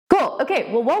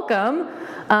Okay, well, welcome.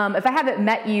 If I haven't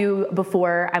met you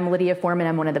before, I'm Lydia Foreman.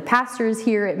 I'm one of the pastors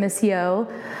here at Missio.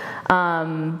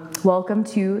 Welcome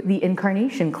to the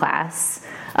Incarnation class.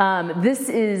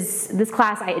 This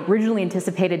class I originally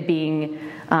anticipated being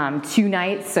 2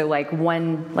 nights, so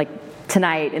one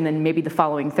tonight and then maybe the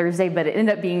following Thursday, but it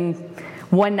ended up being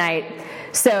 1 night.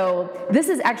 So this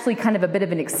is actually kind of a bit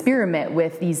of an experiment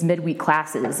with these midweek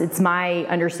classes. It's my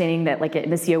understanding that at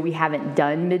Missio we haven't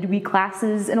done midweek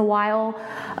classes in a while.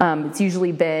 It's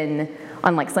usually been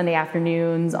on Sunday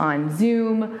afternoons on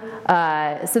Zoom.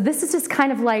 So this is just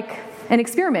kind of like an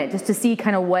experiment just to see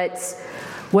kind of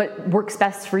what works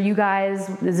best for you guys.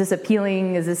 Is this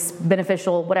appealing? Is this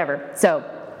beneficial? Whatever. So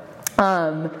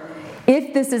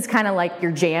if this is kind of like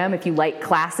your jam, if you like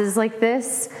classes like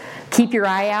this, keep your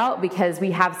eye out because we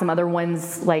have some other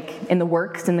ones in the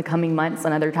works in the coming months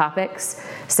on other topics.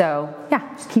 So yeah,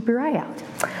 just keep your eye out.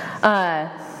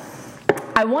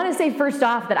 I want to say first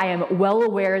off that I am well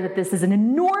aware that this is an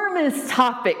enormous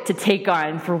topic to take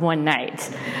on for 1 night.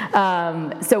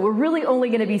 So we're really only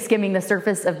going to be skimming the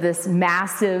surface of this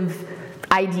massive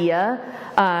idea.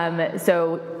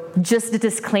 So just a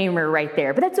disclaimer right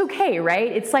there, but that's okay, right?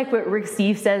 It's like what Rick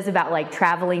Steve says about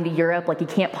traveling to Europe, you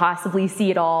can't possibly see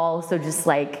it all, so just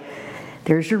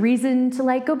there's your reason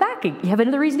to go back. You have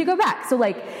another reason to go back. So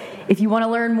if you want to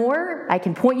learn more, I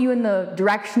can point you in the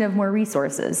direction of more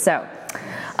resources. So,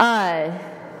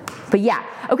 but yeah,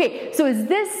 okay. So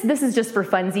this is just for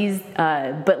funsies,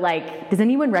 but does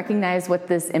anyone recognize what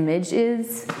this image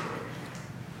is?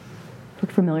 Look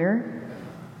familiar?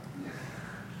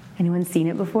 Anyone seen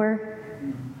it before?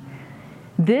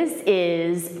 This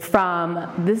is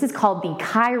called the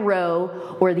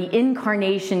Cairo or the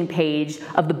Incarnation page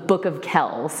of the Book of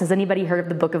Kells. Has anybody heard of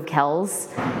the Book of Kells?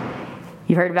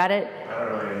 You've heard about it? I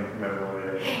don't really remember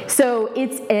what it is. So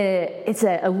it's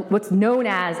what's known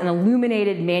as an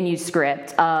illuminated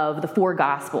manuscript of the 4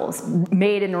 Gospels,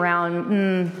 made in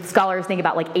around scholars think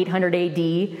about 800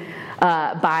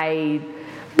 AD by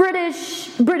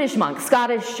British monks,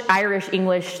 Scottish, Irish,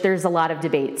 English, there's a lot of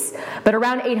debates. But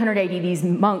around 800 AD, these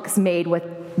monks made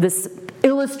this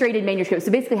illustrated manuscript.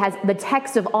 So basically it has the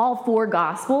text of all 4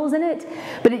 Gospels in it.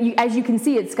 But as you can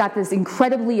see, it's got this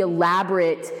incredibly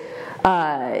elaborate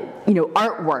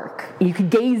artwork. You could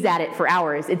gaze at it for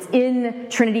hours. It's in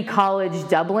Trinity College,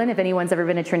 Dublin. If anyone's ever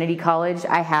been to Trinity College,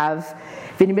 I have.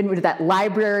 If you've been to that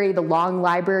library, the long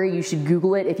library, you should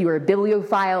Google it. If you are a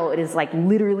bibliophile, it is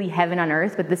literally heaven on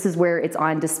earth, but this is where it's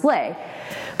on display.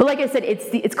 But like I said,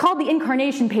 it's called the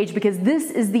Incarnation page because this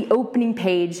is the opening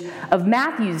page of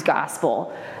Matthew's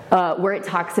Gospel, where it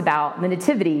talks about the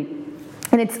Nativity.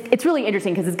 And it's really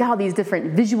interesting because it's got all these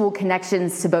different visual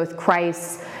connections to both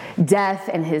Christ's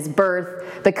death and his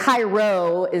birth. The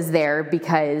Cairo is there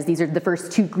because these are the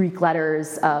first 2 Greek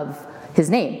letters of his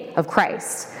name, of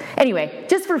Christ. Anyway,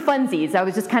 just for funsies, I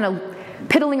was just kind of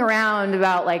piddling around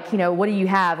about what do you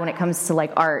have when it comes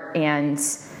to art and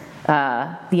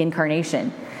the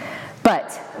Incarnation.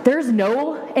 But there's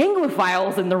no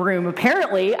Anglophiles in the room,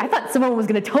 apparently. I thought someone was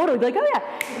going to totally be oh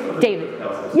yeah, David.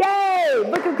 Yay,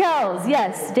 Book of Kells.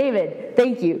 Yes, David,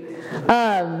 thank you.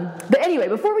 But anyway,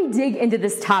 before we dig into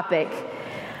this topic,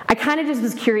 I kind of just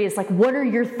was curious, what are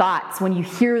your thoughts when you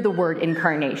hear the word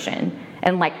incarnation?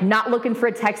 And not looking for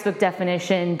a textbook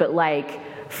definition, but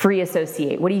free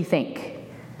associate. What do you think?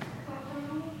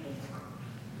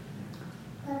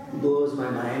 Blows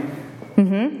my mind.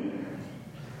 Mm-hmm.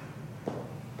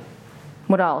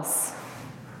 What else?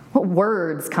 What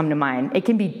words come to mind? It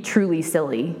can be truly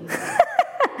silly.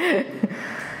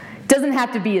 Doesn't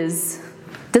have to be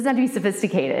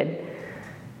sophisticated.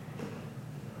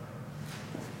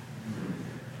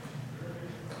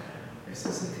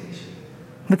 Resuscitation.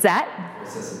 What's that?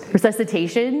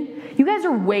 Resuscitation? You guys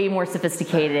are way more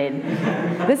sophisticated.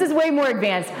 This is way more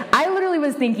advanced. I literally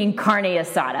was thinking carne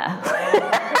asada.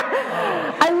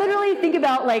 I literally think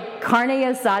about carne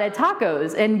asada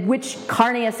tacos, and which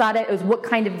carne asada is what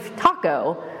kind of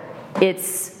taco.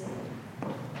 It's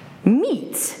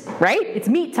meat, right? It's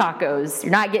meat tacos.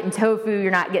 You're not getting tofu, you're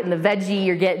not getting the veggie,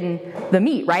 you're getting the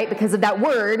meat, right? Because of that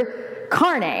word,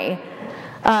 carne.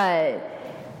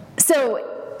 So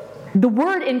the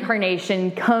word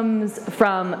incarnation comes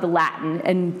from the Latin,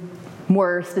 and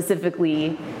more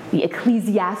specifically, the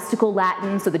ecclesiastical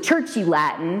Latin, so the churchy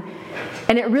Latin,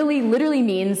 and it really literally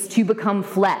means to become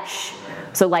flesh.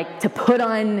 So to put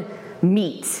on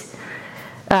meat.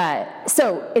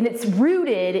 And it's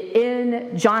rooted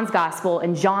in John's Gospel,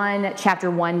 in John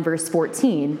chapter 1, verse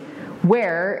 14,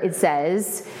 where it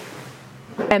says,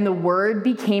 "And the Word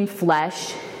became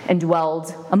flesh and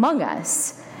dwelled among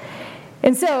us."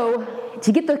 And so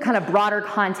to get the kind of broader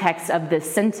context of this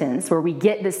sentence where we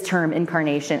get this term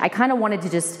incarnation, I kind of wanted to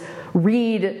just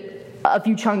read a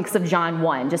few chunks of John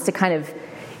 1 just to kind of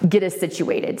get us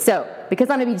situated. So, because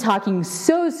I'm going to be talking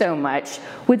so much,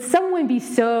 would someone be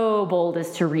so bold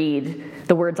as to read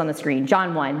the words on the screen?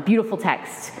 John 1, beautiful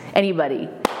text. Anybody?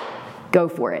 Go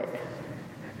for it.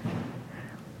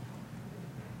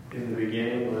 In the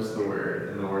beginning was the Word,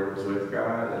 and the Word was with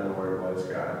God, and the Word was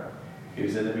God. He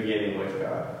was in the beginning with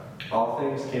God. All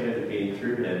things came into being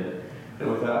through him,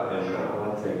 and without him not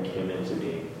one thing came into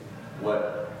being.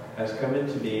 What has come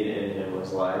into being in him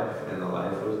was life, and the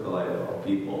life was the light of all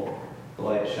people. The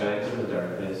light shines in the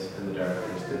darkness, and the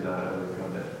darkness did not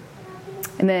overcome it.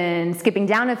 And then skipping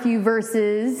down a few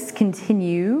verses,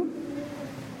 continue.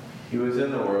 He was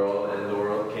in the world, and the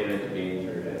world came into being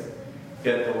through him.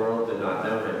 Yet the world did not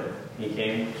know him. He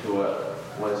came to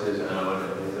what was his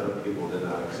own, and his own people did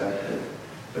not accept him.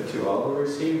 But to all who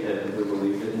received him, who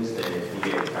believed in his name,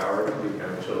 he gave power to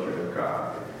become children of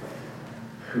God,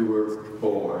 who were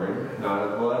born not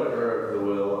of blood or of the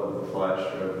will of the flesh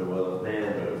or of the will of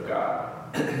man, but of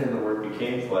God. And the Word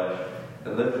became flesh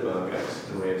and lived among us,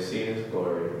 and we have seen his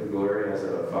glory, the glory as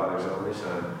of a Father's only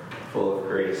Son, full of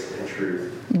grace and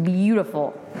truth.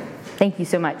 Beautiful. Thank you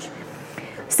so much.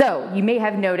 So, you may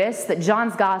have noticed that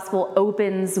John's Gospel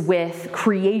opens with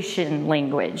creation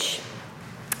language,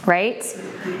 right?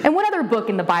 And what other book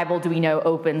in the Bible do we know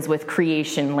opens with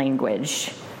creation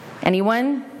language?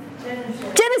 Anyone?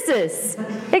 Genesis.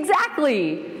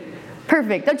 Exactly.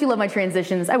 Perfect. Don't you love my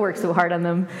transitions? I work so hard on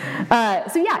them.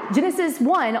 Genesis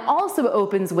 1 also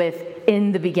opens with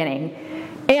in the beginning.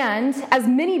 And as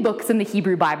many books in the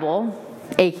Hebrew Bible,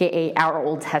 aka our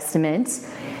Old Testament,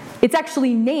 it's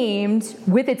actually named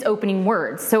with its opening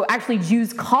words. So actually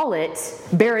Jews call it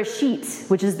Bereshit,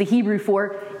 which is the Hebrew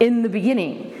for in the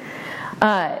beginning.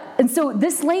 And so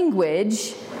this language,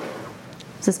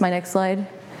 is this my next slide?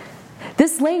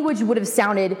 This language would have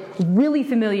sounded really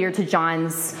familiar to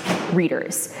John's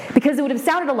readers because it would have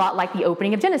sounded a lot like the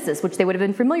opening of Genesis, which they would have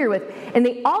been familiar with. And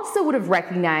they also would have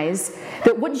recognized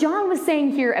that what John was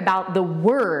saying here about the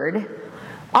Word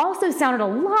also sounded a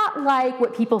lot like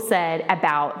what people said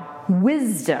about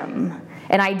wisdom,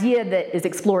 an idea that is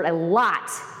explored a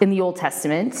lot in the Old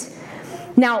Testament.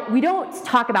 Now, we don't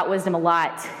talk about wisdom a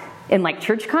lot in like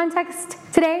church context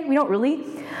today. We don't really.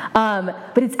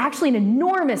 But it's actually an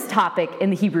enormous topic in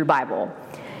the Hebrew Bible.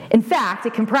 In fact,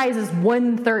 it comprises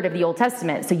 1/3 of the Old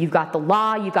Testament. So you've got the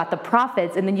law, you've got the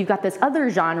prophets, and then you've got this other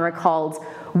genre called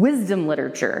wisdom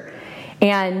literature.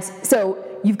 And so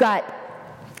you've got,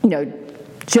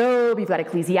 Job, you've got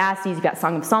Ecclesiastes, you've got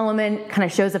Song of Solomon, kind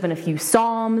of shows up in a few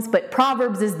Psalms, but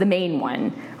Proverbs is the main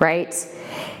one, right?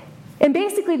 And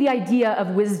basically the idea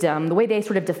of wisdom, the way they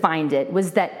sort of defined it,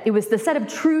 was that it was the set of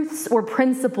truths or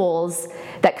principles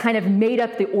that kind of made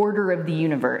up the order of the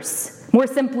universe. More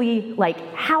simply,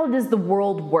 like, how does the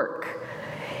world work?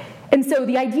 And so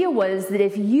the idea was that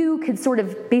if you could sort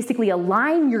of basically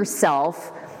align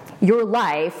yourself, your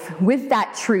life, with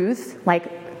that truth,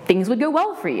 like, things would go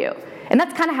well for you. And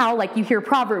that's kind of how, like, you hear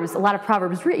Proverbs, a lot of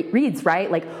Proverbs reads,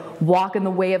 right? Like, walk in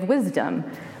the way of wisdom,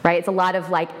 right? It's a lot of,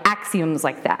 like, axioms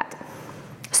like that.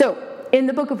 So, in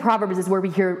the book of Proverbs is where we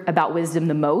hear about wisdom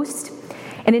the most.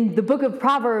 And in the book of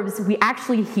Proverbs, we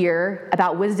actually hear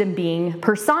about wisdom being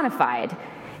personified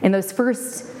in those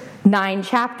first 9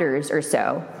 chapters or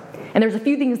so. And there's a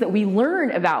few things that we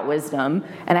learn about wisdom,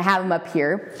 and I have them up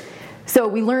here. So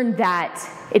we learned that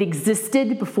it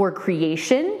existed before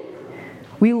creation.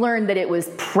 We learned that it was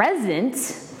present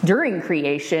during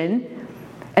creation,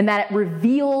 and that it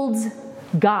revealed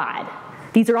God.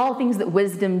 These are all things that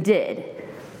wisdom did.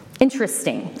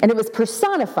 Interesting. And it was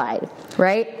personified,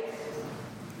 right?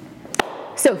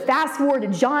 So fast forward to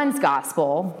John's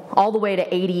Gospel, all the way to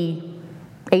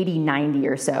 90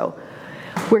 or so,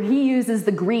 where he uses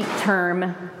the Greek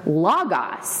term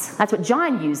logos. That's what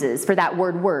John uses for that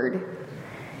word.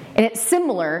 And it's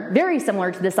similar, very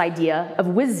similar to this idea of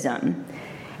wisdom.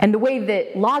 And the way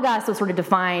that logos was sort of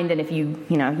defined, and if you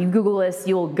Google this,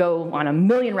 you'll go on a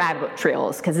million rabbit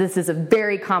trails because this is a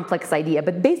very complex idea.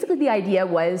 But basically the idea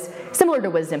was similar to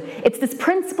wisdom. It's this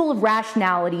principle of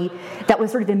rationality that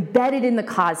was sort of embedded in the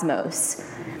cosmos.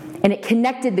 And it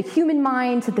connected the human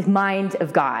mind to the mind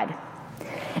of God.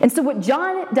 And so what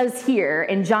John does here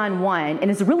in John 1, and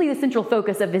is really the central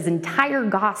focus of his entire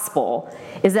gospel,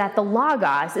 is that the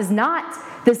logos is not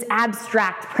this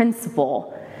abstract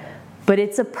principle, but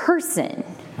it's a person.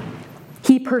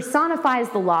 He personifies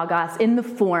the logos in the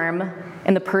form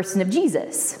and the person of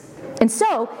Jesus. And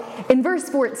so, in verse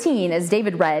 14, as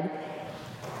David read,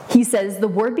 he says, the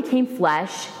Word became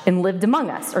flesh and lived among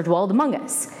us, or dwelled among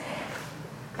us.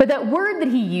 But that word that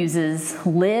he uses,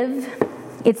 live,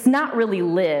 it's not really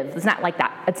live. It's not like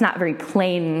that. It's not very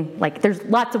plain. Like, there's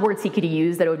lots of words he could have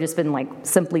used that would have just been like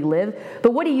simply live.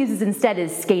 But what he uses instead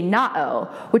is skenao,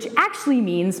 which actually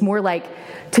means more like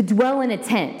to dwell in a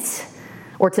tent,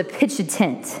 or to pitch a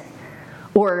tent,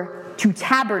 or to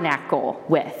tabernacle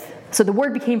with. So the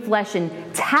word became flesh and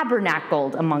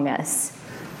tabernacled among us.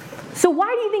 So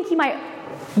why do you think he might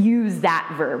use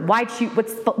that verb? Why choose?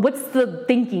 What's the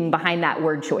thinking behind that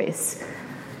word choice?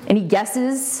 Any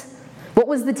guesses? What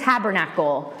was the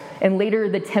tabernacle and later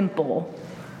the temple?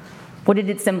 What did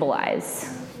it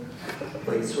symbolize? The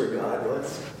place where God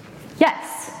was.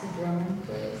 Yes. Dwelling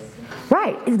place.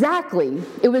 Right, exactly.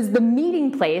 It was the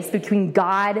meeting place between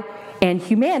God and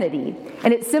humanity.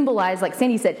 And it symbolized, like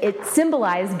Sandy said, it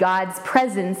symbolized God's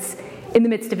presence in the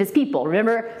midst of his people.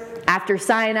 Remember, after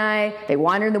Sinai, they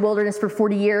wandered in the wilderness for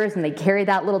 40 years and they carried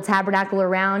that little tabernacle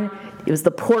around. It was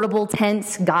the portable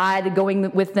tent, God going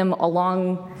with them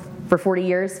along for 40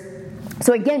 years.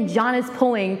 So again, John is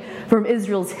pulling from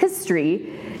Israel's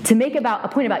history to make a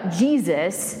point about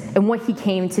Jesus and what he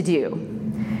came to do.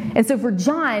 And so for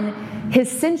John,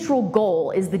 his central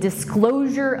goal is the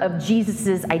disclosure of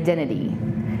Jesus' identity.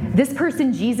 This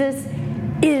person, Jesus,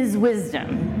 is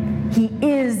wisdom. He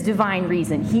is divine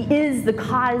reason. He is the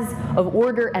cause of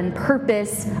order and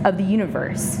purpose of the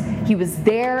universe. He was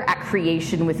there at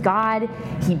creation with God.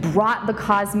 He brought the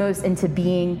cosmos into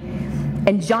being.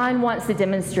 And John wants to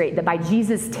demonstrate that by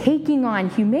Jesus taking on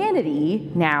humanity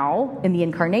now in the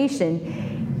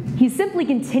incarnation, he's simply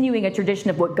continuing a tradition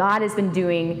of what God has been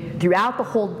doing throughout the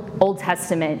whole Old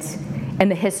Testament and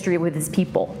the history with his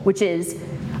people, which is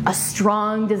a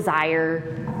strong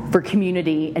desire for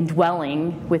community and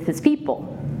dwelling with his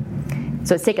people.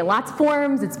 So it's taken lots of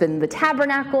forms. It's been the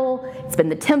tabernacle. It's been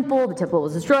the temple. The temple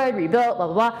was destroyed, rebuilt, blah,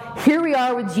 blah, blah. Here we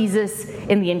are with Jesus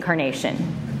in the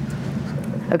incarnation.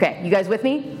 Okay, you guys with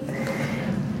me?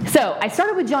 So I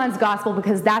started with John's gospel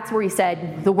because that's where he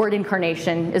said the word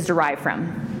incarnation is derived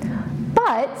from.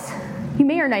 But you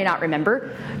may or may not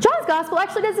remember, John's gospel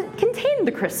actually doesn't contain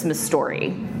the Christmas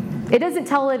story. It doesn't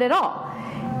tell it at all.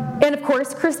 And of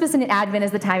course, Christmas and Advent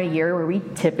is the time of year where we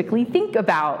typically think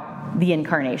about the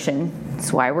incarnation.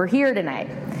 That's why we're here tonight.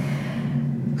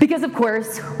 Because of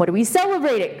course, what do we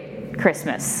celebrate at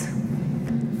Christmas?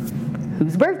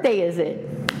 Whose birthday is it?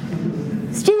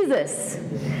 It's Jesus.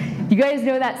 You guys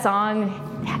know that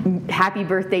song, Happy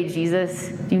Birthday, Jesus?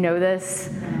 Do you know this?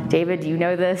 David, do you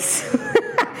know this?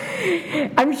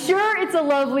 I'm sure it's a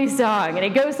lovely song, and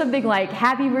it goes something like,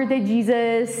 Happy birthday,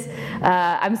 Jesus.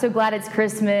 I'm so glad it's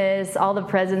Christmas. All the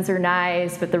presents are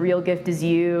nice, but the real gift is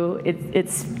you.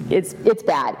 It's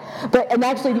bad. And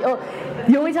actually,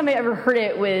 the only time I ever heard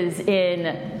it was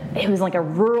it was like a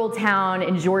rural town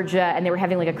in Georgia, and they were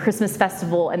having like a Christmas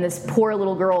festival, and this poor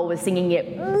little girl was singing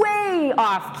it way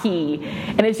off key,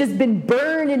 and it's just been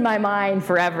burned in my mind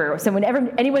forever. So whenever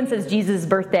anyone says Jesus'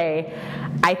 birthday,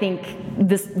 I think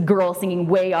this girl singing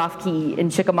way off key in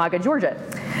Chickamauga, Georgia.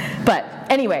 But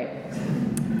anyway,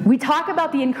 we talk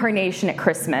about the incarnation at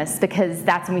Christmas because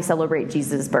that's when we celebrate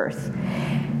Jesus' birth.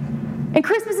 And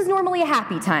Christmas is normally a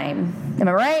happy time. Am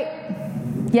I right?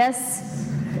 Yes?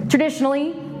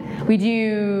 Traditionally, we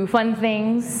do fun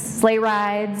things, sleigh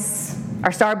rides,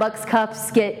 our Starbucks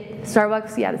cups get,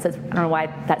 Starbucks? Yeah, that says, I don't know why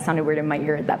that sounded weird in my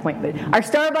ear at that point, but our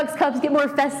Starbucks cups get more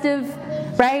festive,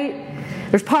 right?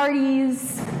 There's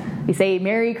parties. We say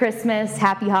Merry Christmas,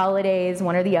 Happy Holidays,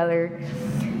 one or the other.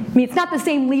 I mean, it's not the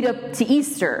same lead up to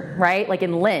Easter, right? Like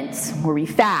in Lent, where we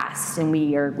fast and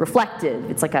we are reflective.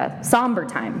 It's like a somber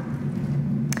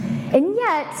time. And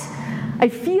yet, I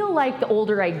feel like the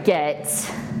older I get,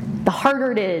 the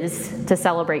harder it is to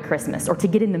celebrate Christmas or to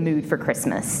get in the mood for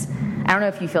Christmas. I don't know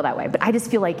if you feel that way, but I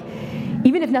just feel like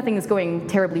even if nothing is going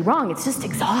terribly wrong, it's just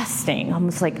exhausting. I'm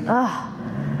just like, ugh.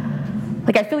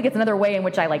 Like, I feel like it's another way in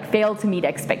which I fail to meet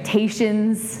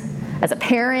expectations as a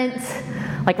parent.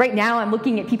 Like right now I'm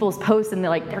looking at people's posts and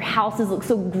they're like, their houses look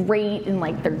so great and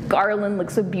their garland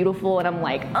looks so beautiful, and I'm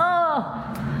like,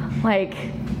 oh,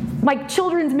 my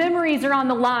children's memories are on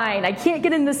the line. I can't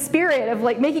get in the spirit of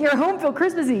making our home feel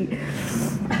Christmassy.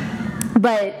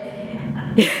 But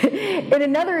in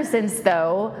another sense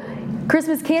though,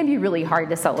 Christmas can be really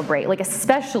hard to celebrate,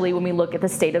 especially when we look at the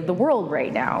state of the world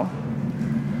right now.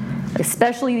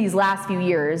 Especially these last few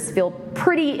years feel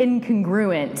pretty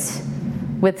incongruent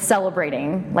with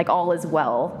celebrating all is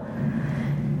well.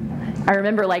 I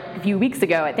remember a few weeks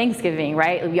ago at Thanksgiving,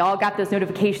 right? We all got those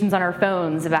notifications on our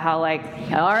phones about how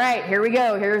all right, here we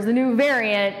go. Here's the new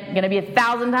variant, going to be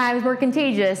 1,000 times more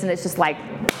contagious. And it's just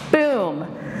boom.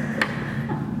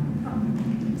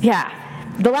 Yeah,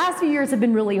 the last few years have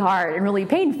been really hard and really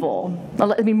painful.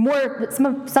 I mean,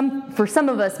 for some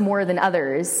of us more than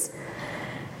others.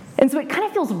 And so it kind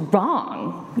of feels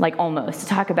wrong, like almost, to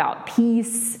talk about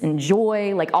peace and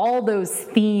joy, like all those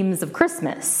themes of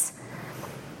Christmas.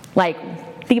 Like,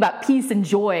 think about peace and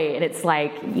joy, and it's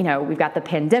like, we've got the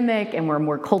pandemic, and we're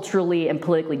more culturally and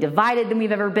politically divided than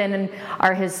we've ever been in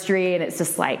our history, and it's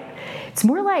just like, it's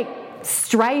more like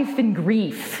strife and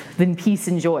grief than peace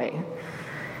and joy.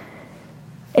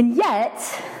 And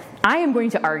yet, I am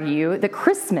going to argue that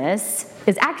Christmas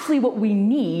is actually what we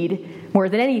need more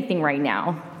than anything right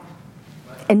now.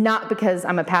 And not because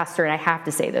I'm a pastor and I have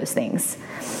to say those things.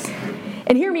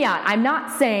 And hear me out. I'm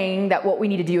not saying that what we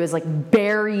need to do is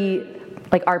bury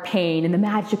our pain in the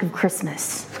magic of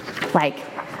Christmas.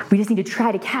 We just need to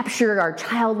try to capture our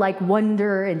childlike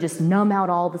wonder and just numb out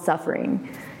all the suffering.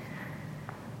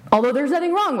 Although there's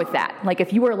nothing wrong with that.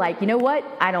 If you were you know what?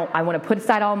 I want to put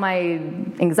aside all my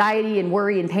anxiety and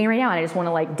worry and pain right now, and I just want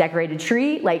to decorate a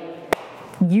tree.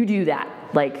 You do that.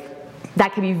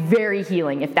 That can be very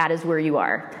healing if that is where you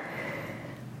are.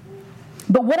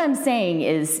 But what I'm saying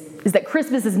is that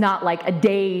Christmas is not like a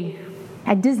day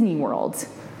at Disney World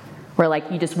where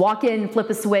you just walk in, flip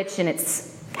a switch, and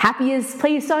it's happiest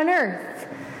place on earth.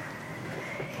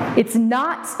 It's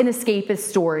not an escapist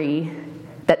story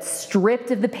that's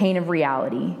stripped of the pain of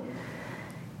reality.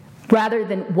 Rather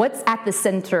than what's at the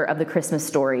center of the Christmas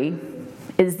story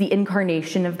is the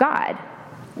incarnation of God,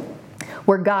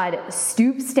 where God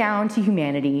stoops down to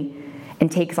humanity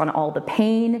and takes on all the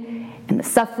pain and the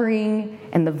suffering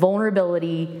and the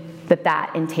vulnerability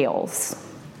that entails.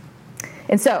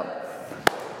 And so,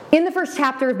 in the first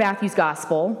chapter of Matthew's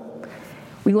Gospel,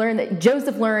 we learn that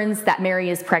Joseph learns that Mary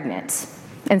is pregnant.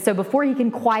 And so before he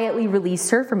can quietly release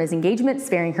her from his engagement,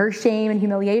 sparing her shame and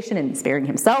humiliation and sparing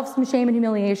himself some shame and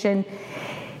humiliation,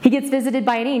 he gets visited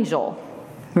by an angel.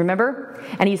 Remember?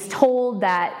 And he's told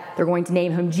that they're going to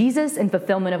name him Jesus in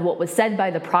fulfillment of what was said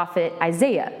by the prophet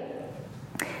Isaiah,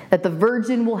 that the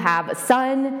virgin will have a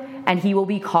son and he will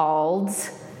be called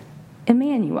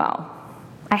Emmanuel.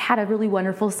 I had a really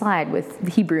wonderful slide with the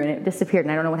Hebrew and it disappeared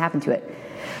and I don't know what happened to it.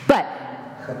 But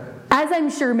as I'm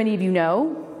sure many of you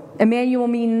know, Emmanuel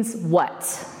means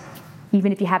what?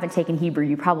 Even if you haven't taken Hebrew,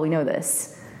 you probably know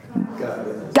this.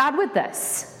 God with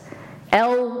us.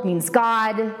 El means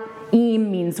God.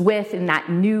 Im means with, and that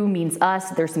nu means us.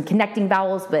 There's some connecting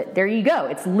vowels, but there you go.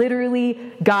 It's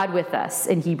literally God with us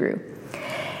in Hebrew.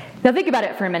 Now think about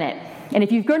it for a minute. And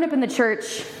if you've grown up in the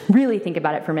church, really think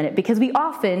about it for a minute, because we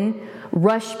often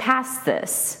rush past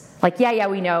this. Yeah,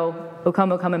 we know, O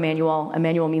come, Emmanuel.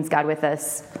 Emmanuel means God with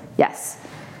us. Yes.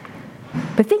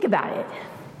 But think about it.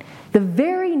 The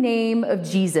very name of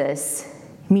Jesus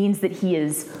means that he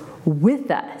is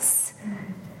with us.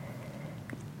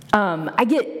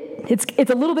 It's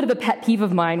a little bit of a pet peeve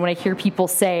of mine when I hear people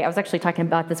say, I was actually talking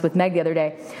about this with Meg the other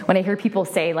day, when I hear people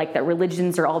say that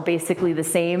religions are all basically the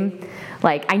same.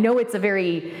 I know it's a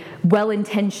very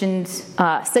well-intentioned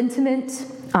sentiment.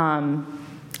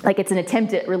 It's an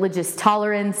attempt at religious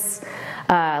tolerance.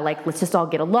 Let's just all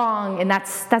get along, and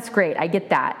that's great. I get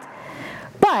that.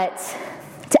 But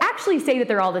to actually say that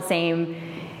they're all the same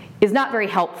is not very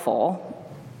helpful,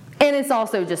 and it's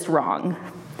also just wrong.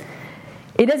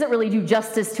 It doesn't really do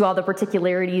justice to all the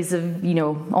particularities of,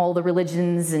 all the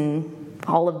religions and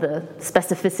all of the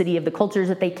specificity of the cultures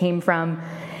that they came from.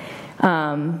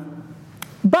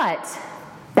 But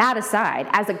that aside,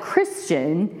 as a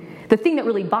Christian, the thing that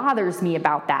really bothers me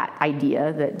about that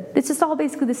idea, that it's just all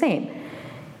basically the same,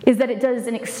 is that it does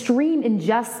an extreme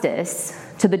injustice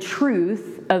to the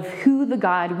truth of who the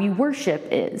God we worship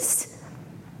is.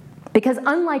 Because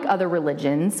unlike other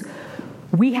religions,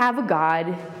 we have a God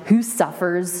who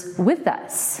suffers with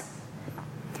us.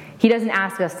 He doesn't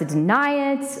ask us to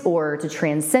deny it or to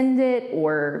transcend it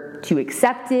or to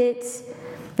accept it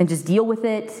and just deal with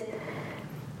it.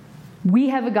 We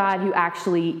have a God who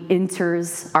actually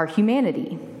enters our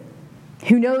humanity,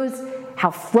 who knows how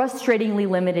frustratingly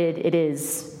limited it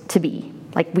is to be,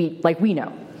 like we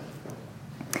know.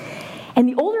 And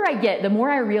the older I get, the more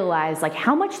I realize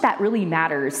how much that really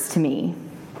matters to me.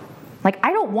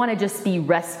 I don't want to just be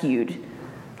rescued.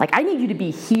 I need you to be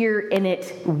here in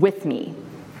it with me.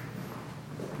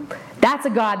 That's a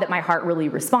God that my heart really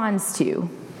responds to.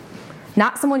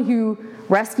 Not someone who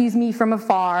rescues me from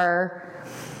afar,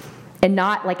 and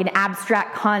not an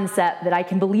abstract concept that I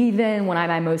can believe in when I'm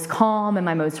my most calm and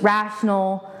my most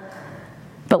rational,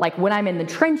 but when I'm in the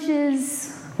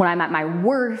trenches, when I'm at my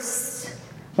worst,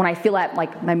 when I feel at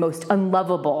my most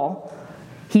unlovable,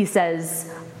 he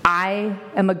says, I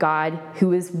am a God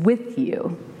who is with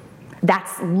you.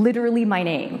 That's literally my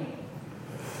name.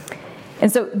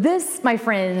 And so this, my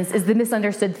friends, is the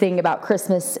misunderstood thing about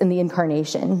Christmas and the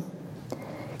incarnation.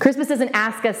 Christmas doesn't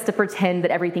ask us to pretend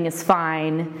that everything is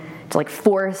fine, to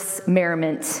force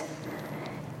merriment,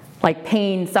 like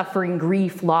pain, suffering,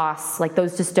 grief, loss,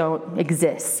 those just don't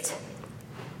exist.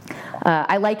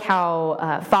 I like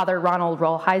how Father Ronald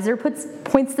Rollheiser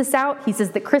points this out. He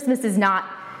says that Christmas it's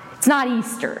not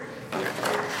Easter.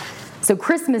 So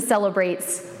Christmas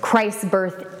celebrates Christ's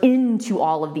birth into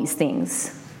all of these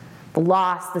things. The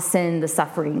loss, the sin, the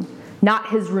suffering, not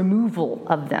his removal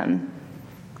of them.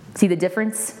 See the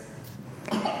difference?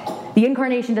 The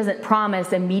incarnation doesn't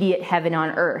promise immediate heaven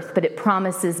on earth, but it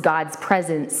promises God's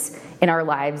presence in our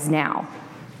lives now.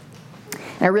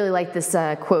 And I really like this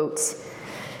quote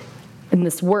in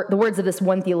the words of this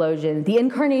one theologian. The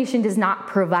incarnation does not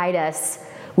provide us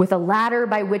with a ladder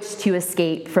by which to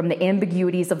escape from the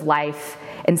ambiguities of life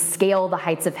and scale the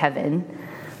heights of heaven,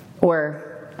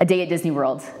 or a day at Disney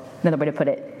World, another way to put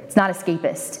it. It's not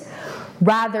escapist.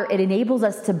 Rather, it enables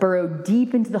us to burrow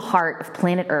deep into the heart of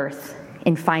planet Earth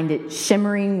and find it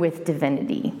shimmering with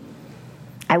divinity.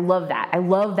 I love that. I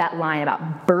love that line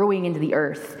about burrowing into the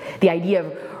earth, the idea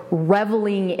of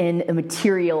reveling in the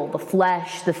material, the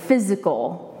flesh, the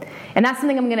physical. And that's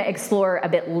something I'm going to explore a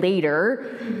bit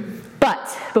later.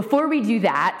 But before we do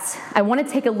that, I want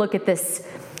to take a look at the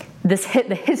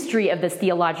history of this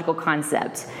theological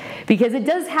concept, because it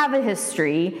does have a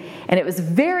history, and it was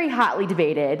very hotly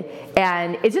debated,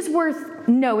 and it's just worth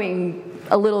knowing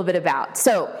a little bit about.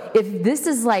 So if this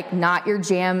is not your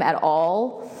jam at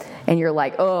all, and you're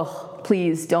like, oh,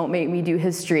 please don't make me do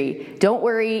history, don't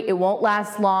worry, it won't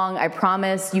last long, I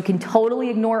promise. You can totally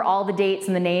ignore all the dates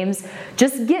and the names.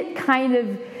 Just get kind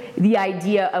of the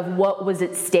idea of what was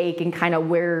at stake and kind of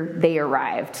where they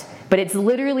arrived. But it's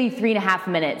literally 3.5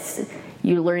 minutes.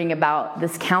 You're learning about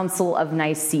this Council of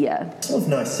Nicaea. Council of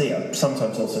Nicaea,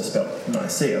 sometimes also spelled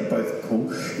Nicaea, both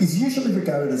cool, is usually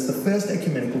regarded as the first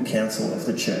ecumenical council of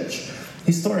the church.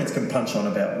 Historians can punch on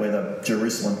about whether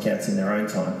Jerusalem counts in their own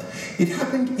time. It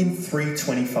happened in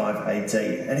 325 AD,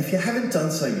 and if you haven't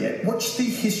done so yet, watch the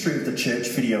History of the Church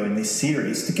video in this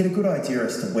series to get a good idea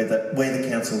as to where the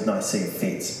Council of Nicaea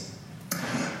fits.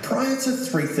 Prior to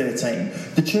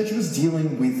 313, the church was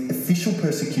dealing with official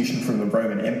persecution from the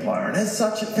Roman Empire, and as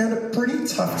such, it found it pretty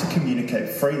tough to communicate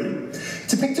freely.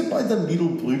 Depicted by the little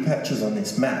blue patches on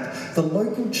this map, the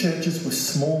local churches were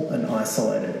small and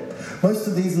isolated. Most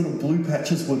of these little blue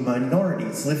patches were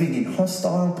minorities living in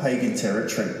hostile pagan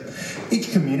territory.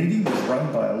 Each community was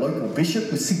run by a local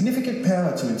bishop with significant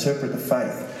power to interpret the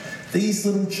faith. These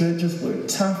little churches were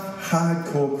tough,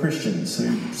 hardcore Christians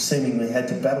who seemingly had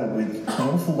to battle with an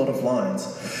awful lot of lions.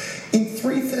 In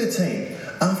 313,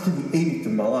 after the Edict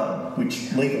of Milan,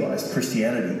 which legalised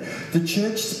Christianity, the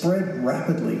church spread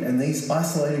rapidly and these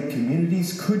isolated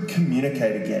communities could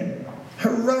communicate again.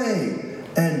 Hooray!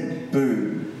 And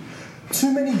boo.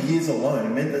 Too many years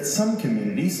alone meant that some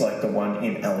communities, like the one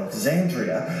in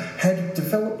Alexandria, had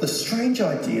developed the strange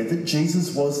idea that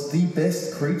Jesus was the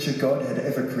best creature God had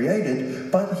ever created,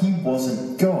 but he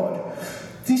wasn't God.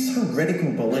 This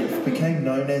heretical belief became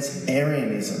known as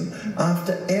Arianism,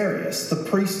 after Arius, the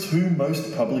priest who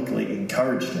most publicly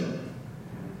encouraged it.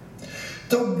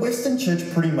 The Western Church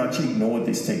pretty much ignored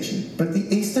this teaching, but the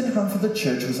Eastern half of the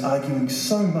church was arguing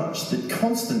so much that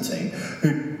Constantine,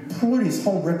 who put his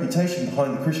whole reputation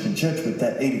behind the Christian church with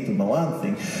that Edict of Milan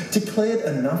thing, declared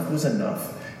enough was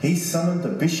enough. He summoned the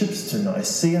bishops to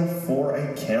Nicaea for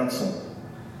a council.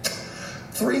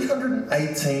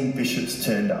 318 bishops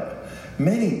turned up.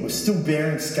 Many were still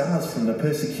bearing scars from the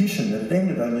persecution that had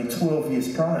ended only 12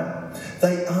 years prior.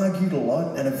 They argued a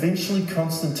lot, and eventually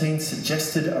Constantine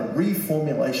suggested a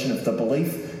reformulation of the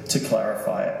belief to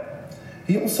clarify it.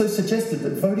 He also suggested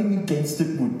that voting against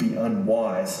it would be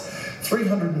unwise.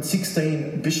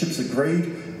 316 bishops agreed,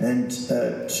 and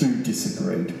 2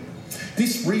 disagreed.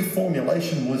 This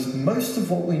reformulation was most of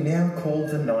what we now call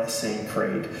the Nicene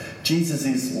Creed. Jesus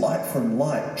is light from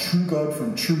light, true God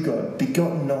from true God,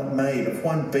 begotten not made, of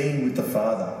one being with the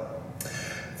Father.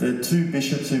 The 2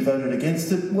 bishops who voted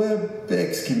against it were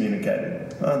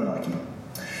excommunicated. Unlucky.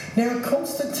 Now,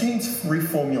 Constantine's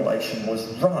reformulation was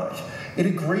right. It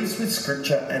agrees with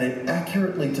Scripture and it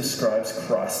accurately describes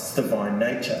Christ's divine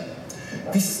nature.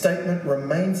 This statement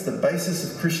remains the basis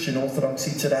of Christian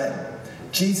orthodoxy today.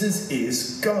 Jesus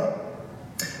is God.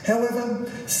 However,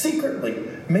 secretly,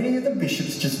 many of the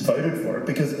bishops just voted for it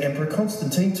because Emperor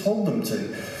Constantine told them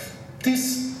to.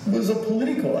 This was a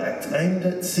political act aimed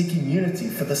at seeking unity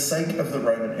for the sake of the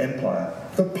Roman Empire.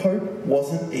 The Pope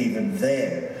wasn't even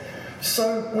there.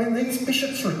 So when these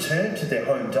bishops returned to their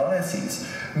home diocese,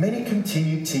 many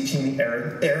continued teaching the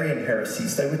Arian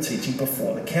heresies they were teaching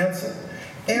before the council.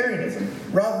 Arianism,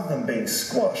 rather than being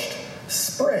squashed,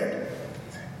 spread.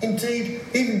 Indeed,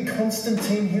 even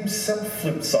Constantine himself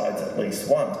flipped sides at least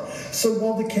once. So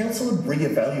while the council had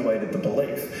re-evaluated the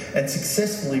belief and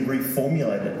successfully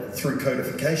reformulated it through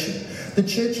codification, the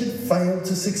church had failed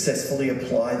to successfully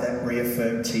apply that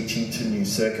reaffirmed teaching to new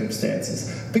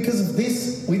circumstances. Because of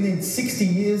this, within 60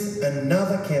 years,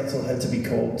 another council had to be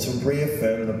called to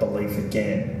reaffirm the belief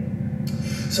again.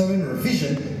 So in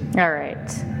revision... All right.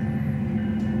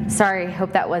 Sorry,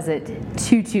 hope that wasn't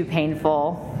too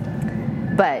painful.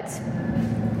 But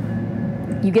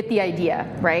you get the idea,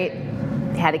 right?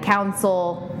 They had a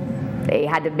council. They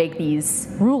had to make these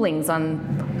rulings on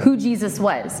who Jesus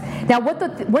was. Now,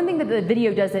 one thing that the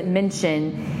video doesn't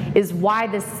mention is why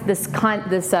this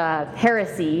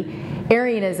heresy,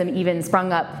 Arianism, even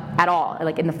sprung up at all,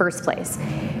 like in the first place.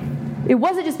 It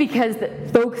wasn't just because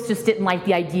that folks just didn't like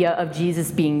the idea of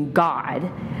Jesus being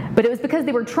God, but it was because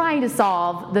they were trying to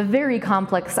solve the very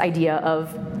complex idea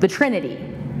of the Trinity.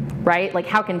 Right? Like,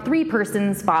 how can three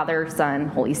persons, Father, Son,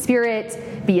 Holy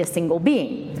Spirit, be a single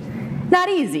being? Not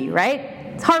easy, right?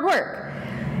 It's hard work.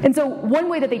 And so one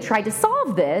way that they tried to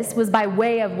solve this was by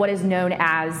way of what is known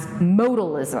as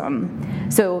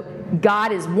modalism. So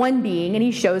God is one being, and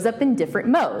he shows up in different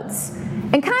modes.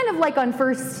 And kind of like on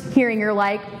first hearing, you're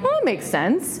like, well, that makes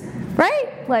sense,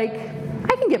 right? Like,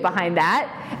 I can get behind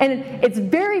that. And it's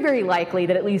very, very likely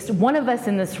that at least one of us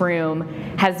in this room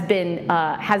has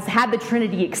had the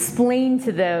Trinity explained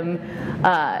to them,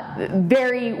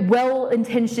 very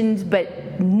well-intentioned,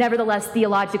 but nevertheless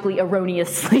theologically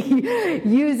erroneously,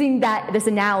 using this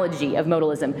analogy of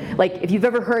modalism. Like, if you've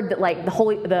ever heard that, like,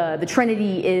 the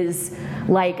Trinity is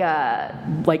like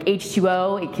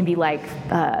H2O, it can be like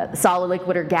solid,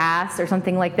 liquid, or gas, or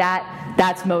something like that.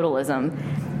 That's modalism.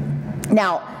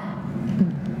 Now,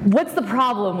 what's the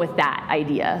problem with that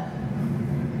idea?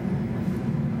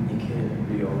 You can't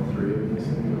be all three of these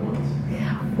things at once.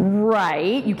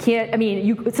 Right. You can't, I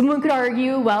mean, someone could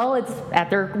argue, well, it's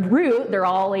at their root, they're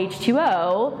all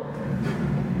H2O.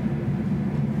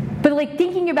 But, like,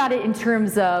 thinking about it in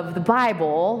terms of the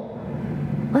Bible,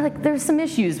 like, there's some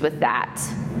issues with that.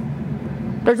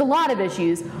 There's a lot of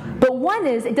issues. But one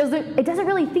is, it doesn't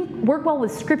really work well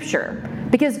with Scripture.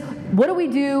 Because what do we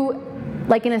do,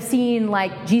 like in a scene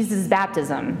like Jesus'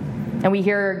 baptism, and we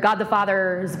hear God the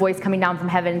Father's voice coming down from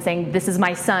heaven saying, "This is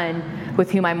my Son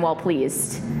with whom I'm well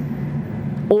pleased"?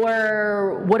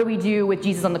 Or what do we do with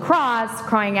Jesus on the cross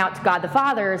crying out to God the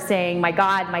Father saying, my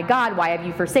God, why have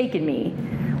you forsaken me?"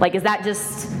 Like, is that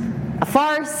just a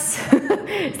farce?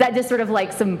 Is that just sort of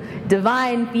like some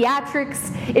divine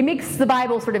theatrics? It makes the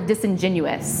Bible sort of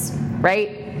disingenuous,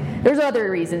 right? There's other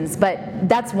reasons, but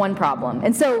that's one problem.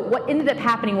 And so what ended up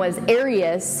happening was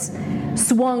Arius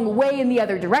swung way in the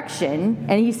other direction,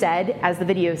 and he said, as the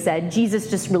video said,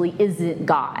 Jesus just really isn't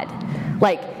God.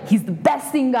 Like, he's the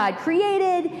best thing God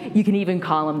created. You can even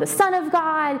call him the Son of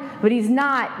God, but he's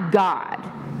not God.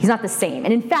 He's not the same.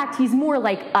 And in fact, he's more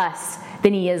like us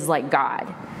than he is like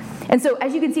God. And so,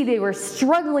 as you can see, they were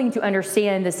struggling to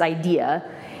understand this idea,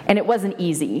 and it wasn't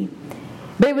easy.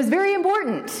 But it was very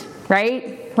important,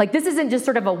 right? Like, this isn't just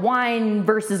sort of a wine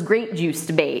versus grape juice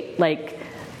debate. Like,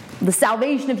 the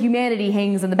salvation of humanity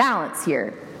hangs in the balance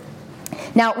here.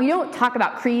 Now, we don't talk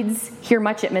about creeds here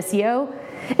much at Missio,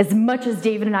 as much as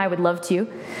David and I would love to.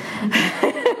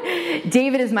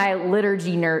 David is my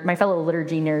liturgy nerd, my fellow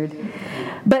liturgy nerd.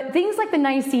 But things like the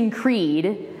Nicene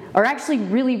Creed are actually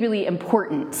really, really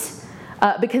important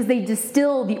because they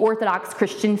distill the Orthodox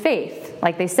Christian faith,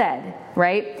 like they said,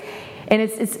 right? And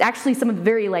it's actually some of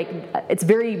the it's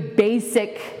very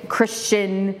basic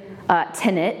Christian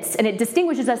tenets, and it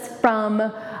distinguishes us from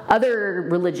other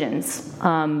religions,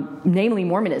 namely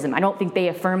Mormonism. I don't think they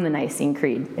affirm the Nicene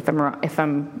Creed, if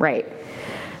I'm right.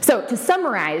 So to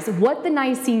summarize, what the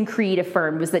Nicene Creed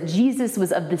affirmed was that Jesus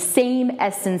was of the same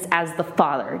essence as the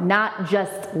Father, not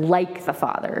just like the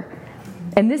Father.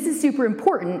 And this is super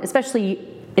important, especially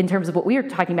in terms of what we are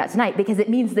talking about tonight, because it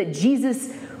means that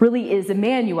Jesus really is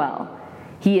Emmanuel.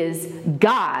 He is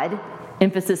God,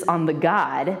 emphasis on the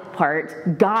God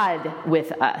part, God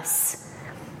with us.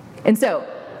 And so,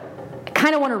 I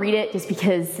kind of want to read it just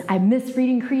because I miss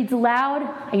reading creeds aloud.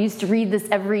 I used to read this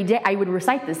every day. I would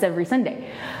recite this every Sunday.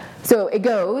 So it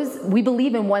goes, we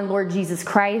believe in one Lord Jesus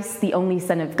Christ, the only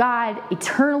Son of God,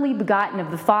 eternally begotten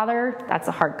of the Father. That's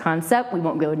a hard concept. We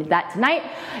won't go into that tonight.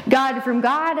 God from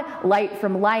God, light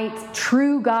from light,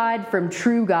 true God from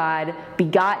true God,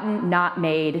 begotten, not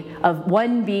made, of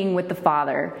one being with the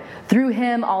Father. Through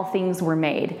him all things were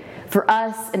made. For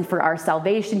us and for our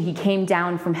salvation, he came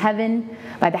down from heaven.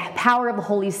 By the power of the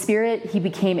Holy Spirit, he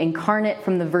became incarnate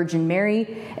from the Virgin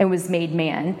Mary and was made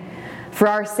man. For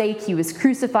our sake, he was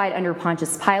crucified under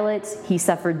Pontius Pilate. He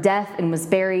suffered death and was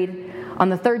buried. On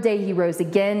the third day, he rose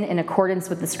again in accordance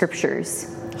with the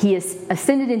Scriptures. He is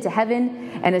ascended into heaven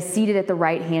and is seated at the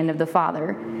right hand of the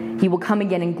Father. He will come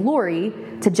again in glory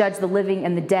to judge the living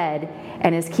and the dead,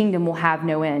 and his kingdom will have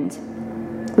no end.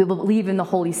 We will believe in the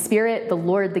Holy Spirit, the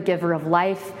Lord, the giver of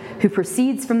life, who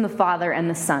proceeds from the Father and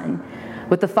the Son.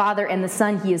 With the Father and the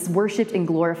Son, he is worshipped and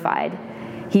glorified.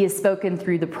 He has spoken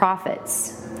through the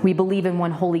prophets. We believe in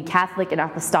one holy Catholic and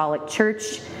apostolic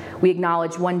church. We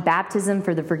acknowledge one baptism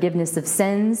for the forgiveness of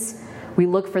sins. We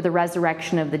look for the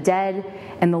resurrection of the dead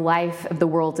and the life of the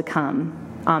world to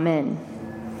come. Amen.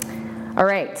 All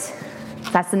right,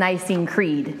 that's the Nicene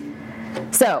Creed.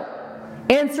 So,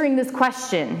 answering this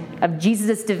question of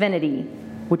Jesus' divinity,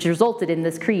 which resulted in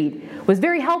this creed, was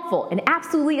very helpful and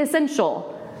absolutely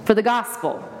essential for the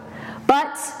gospel.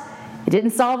 But it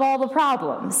didn't solve all the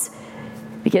problems.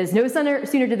 Because no sooner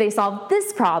did they solve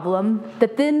this problem,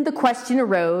 that then the question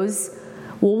arose,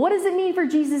 well, what does it mean for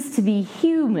Jesus to be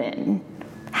human?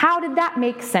 How did that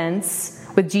make sense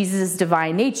with Jesus'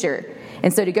 divine nature?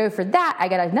 And so to go for that, I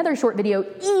got another short video,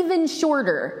 even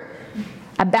shorter,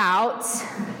 about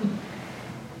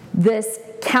this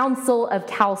Council of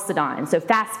Chalcedon. So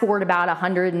fast forward about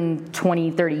 120,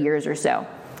 30 years or so.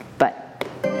 But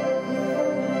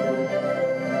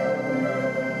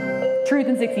truth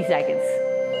in 60 seconds.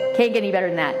 Can't get any better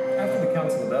than that. After the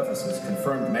Council of Ephesus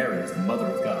confirmed Mary as the Mother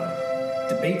of God,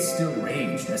 debates still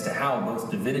raged as to how both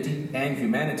divinity and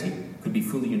humanity could be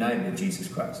fully united in Jesus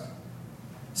Christ.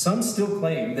 Some still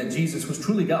claimed that Jesus was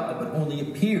truly God, but only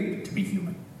appeared to be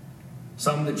human.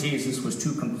 Some that Jesus was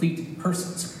two complete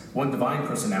persons, one divine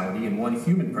personality and one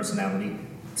human personality,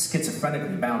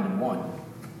 schizophrenically bound in one.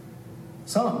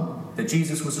 Some that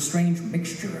Jesus was a strange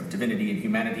mixture of divinity and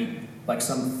humanity, like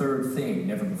some third thing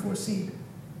never before seen.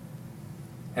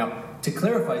 Now, to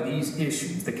clarify these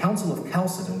issues, the Council of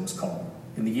Chalcedon was called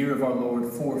in the year of our Lord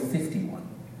 451.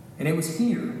 And it was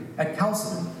here, at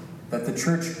Chalcedon, that the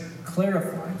Church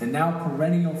clarified the now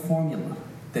perennial formula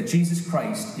that Jesus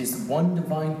Christ is one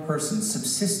divine person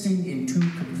subsisting in two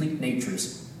complete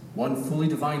natures, one fully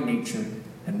divine nature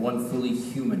and one fully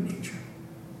human nature.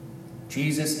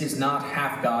 Jesus is not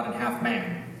half God and half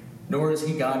man, nor is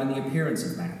he God in the appearance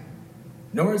of man.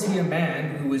 Nor is he a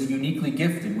man who is uniquely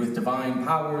gifted with divine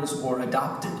powers or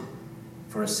adopted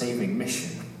for a saving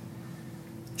mission.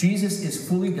 Jesus is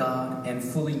fully God and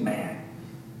fully man.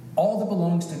 All that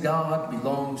belongs to God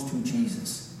belongs to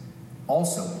Jesus.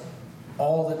 Also,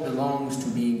 all that belongs to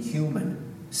being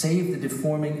human, save the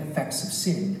deforming effects of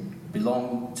sin,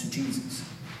 belong to Jesus.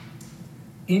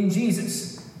 In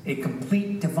Jesus, a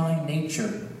complete divine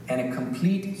nature and a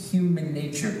complete human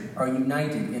nature are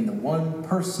united in the one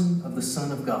person of the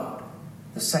Son of God,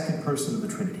 the second person of the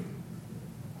Trinity.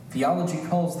 Theology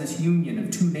calls this union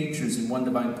of two natures in one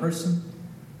divine person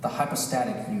the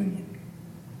hypostatic union.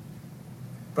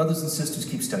 Brothers and sisters,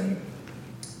 keep studying.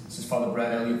 This is Father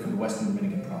Brad Elliott from the Western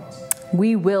Dominican Province.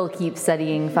 We will keep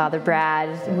studying, Father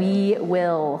Brad. We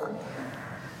will.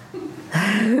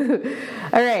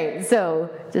 All right, so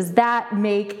does that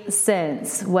make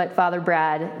sense, what Father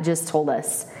Brad just told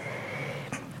us?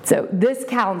 So this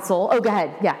council, oh, go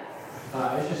ahead, yeah.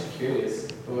 I was just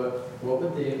curious, what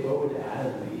would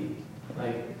Adam be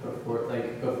like before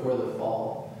the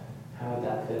fall? How would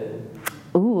that fit in?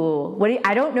 Ooh,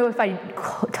 I don't know if I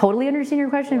totally understand your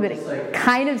question, but it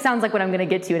kind of sounds like what I'm going to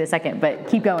get to in a second, but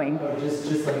keep going. Oh, just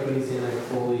like when you say like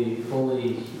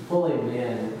fully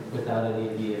man without any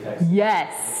of the effects.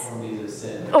 Yes. Of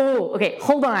sin. Oh, okay,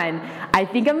 hold on. I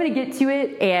think I'm going to get to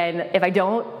it, and if I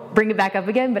don't, bring it back up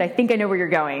again, but I think I know where you're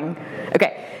going.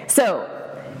 Okay, so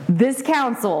this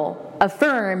council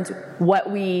affirmed what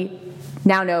we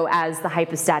now know as the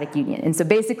hypostatic union. And so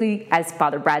basically, as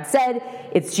Father Brad said,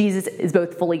 it's Jesus is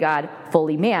both fully God,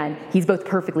 fully man. He's both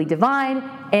perfectly divine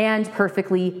and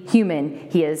perfectly human.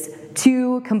 He has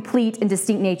two complete and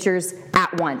distinct natures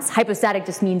at once. Hypostatic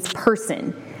just means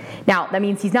person. Now, that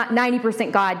means he's not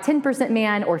 90% God, 10%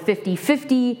 man, or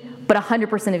 50-50, but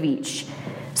 100% of each.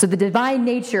 So the divine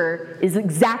nature is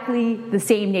exactly the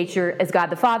same nature as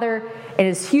God the Father, and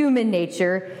his human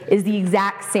nature is the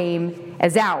exact same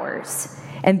as ours.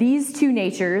 And these two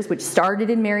natures, which started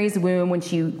in Mary's womb when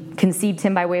she conceived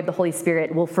him by way of the Holy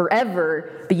Spirit, will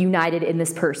forever be united in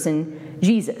this person,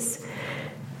 Jesus.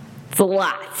 It's a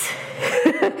lot.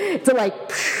 To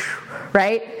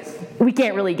right? We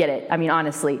can't really get it. I mean,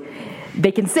 honestly.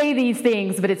 They can say these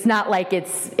things, but it's not like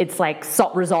it's like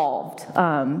resolved.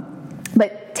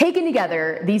 But taken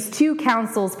together, these two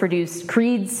councils produce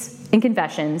creeds and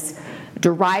confessions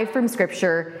derived from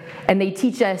Scripture, and they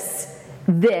teach us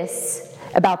this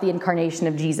about the incarnation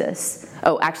of Jesus.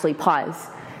 Oh, actually, pause.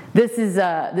 This is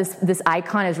this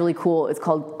icon is really cool. It's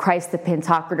called Christ the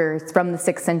Pantocrator. It's from the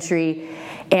 6th century,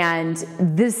 and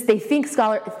they think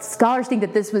scholars think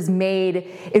that this was made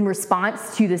in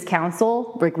response to this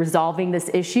council, like resolving this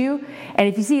issue. And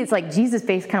if you see, it's like Jesus'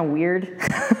 face, kind of weird,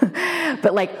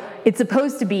 but like it's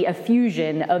supposed to be a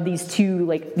fusion of these two,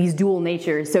 like these dual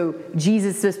natures. So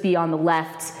Jesus is supposed to be on the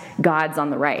left, God's on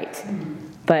the right,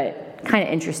 but. Kind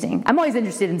of interesting. I'm always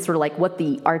interested in sort of like what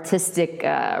the artistic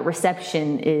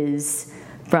reception is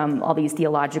from all these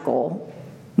theological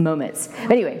moments.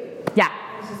 But anyway, yeah.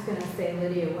 I was just going to say,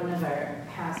 Lydia, one of our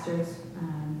pastors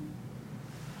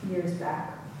years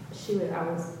back, she would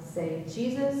always say,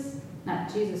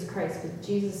 not Jesus Christ, but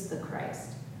Jesus the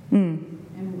Christ.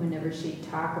 And whenever she'd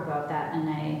talk about that,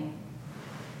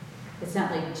 it's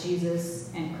not like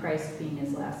Jesus and Christ being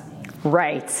his last name.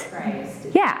 Right. Christ.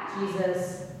 It's Yeah.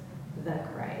 Jesus the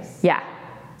Christ. Yeah.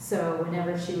 So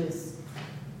whenever she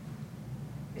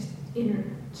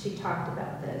talked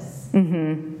about this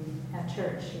at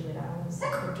church, she would always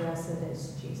address it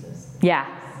as Jesus. Yeah.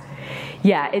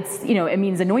 Yeah, it's, it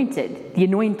means anointed. The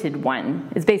anointed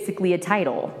one is basically a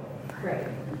title. Right.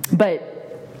 But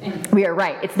we are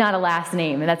right. It's not a last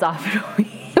name, and that's often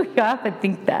we often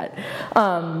think that.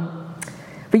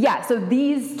 But yeah, so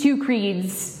these two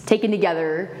creeds taken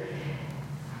together,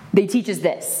 they teach us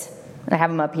this. I have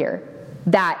them up here.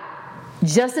 That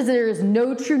just as there is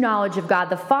no true knowledge of God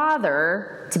the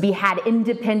Father to be had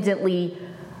independently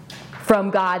from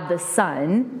God the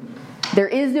Son, there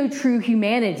is no true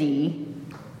humanity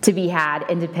to be had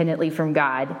independently from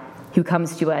God who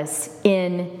comes to us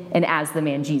in and as the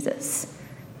man Jesus.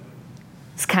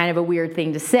 It's kind of a weird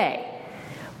thing to say.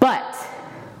 But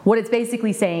what it's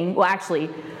basically saying, well, actually,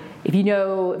 if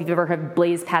you've ever heard of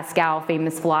Blaise Pascal,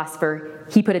 famous philosopher,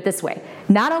 he put it this way.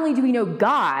 Not only do we know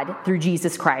God through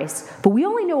Jesus Christ, but we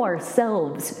only know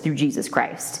ourselves through Jesus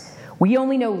Christ. We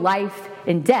only know life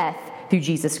and death through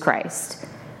Jesus Christ.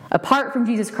 Apart from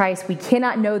Jesus Christ, we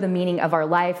cannot know the meaning of our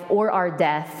life or our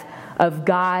death, of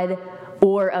God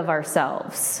or of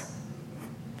ourselves.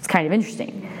 It's kind of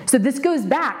interesting. So this goes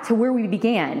back to where we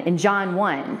began in John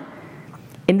 1.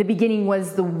 In the beginning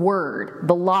was the Word,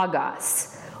 the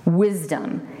Logos,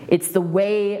 wisdom. It's the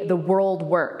way the world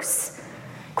works.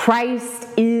 Christ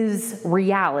is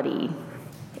reality.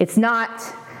 It's not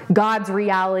God's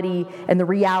reality and the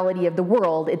reality of the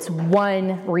world. It's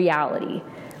one reality.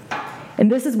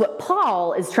 And this is what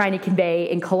Paul is trying to convey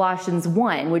in Colossians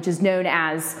 1, which is known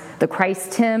as the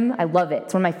Christ hymn. I love it.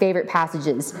 It's one of my favorite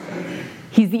passages.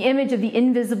 He's the image of the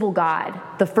invisible God,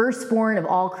 the firstborn of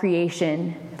all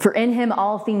creation. For in him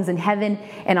all things in heaven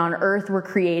and on earth were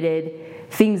created,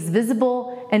 things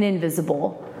visible and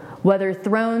invisible. Whether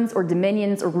thrones or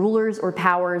dominions or rulers or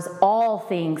powers, all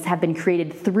things have been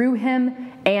created through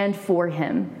him and for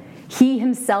him. He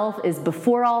himself is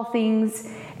before all things,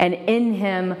 and in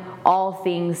him all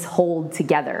things hold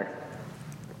together.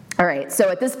 All right, so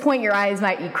at this point, your eyes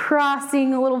might be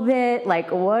crossing a little bit,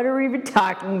 like, what are we even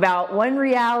talking about? One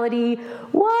reality?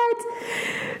 What?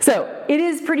 So it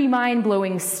is pretty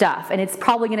mind-blowing stuff, and it's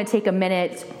probably going to take a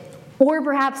minute or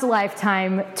perhaps a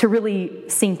lifetime to really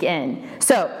sink in.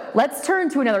 So let's turn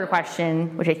to another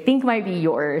question, which I think might be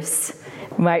yours,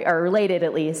 or related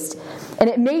at least. And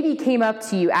it maybe came up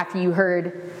to you after you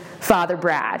heard Father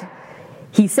Brad.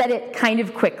 He said it kind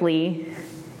of quickly.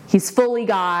 He's fully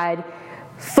God,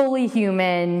 fully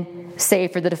human,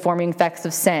 save for the deforming effects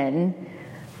of sin.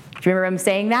 Do you remember him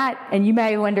saying that? And you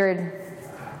may have wondered,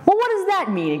 well, what does that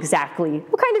mean exactly?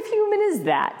 What kind of human is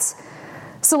that?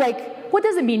 So, what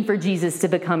does it mean for Jesus to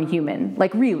become human?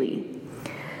 Really?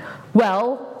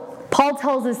 Well, Paul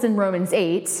tells us in Romans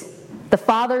 8, the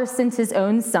Father sent his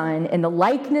own Son in the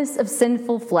likeness of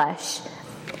sinful flesh.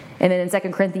 And then in 2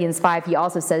 Corinthians 5, he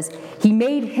also says, he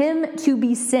made him to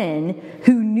be sin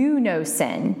who knew no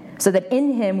sin, so that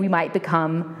in him we might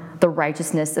become the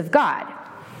righteousness of God.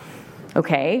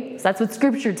 Okay, so that's what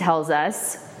Scripture tells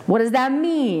us. What does that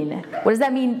mean? What does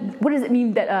that mean? What does it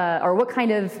mean that, or what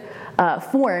kind of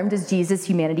form does Jesus'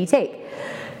 humanity take?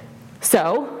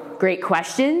 So, great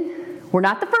question. We're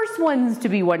not the first ones to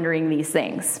be wondering these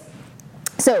things.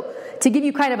 So to give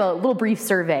you kind of a little brief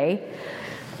survey,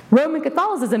 Roman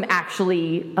Catholicism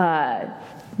actually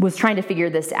was trying to figure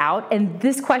this out, and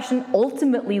this question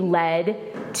ultimately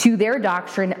led to their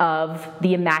doctrine of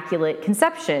the Immaculate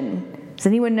Conception. Does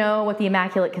anyone know what the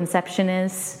Immaculate Conception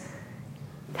is?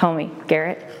 Tell me,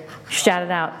 Garrett. Shout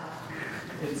it out.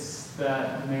 It's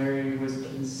that Mary was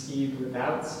conceived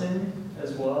without sin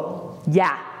as well.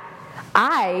 Yeah.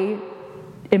 I,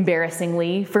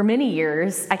 embarrassingly, for many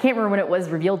years, I can't remember when it was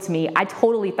revealed to me, I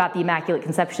totally thought the Immaculate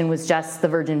Conception was just the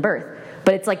virgin birth.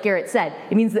 But it's like Garrett said,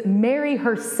 it means that Mary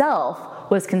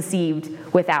herself was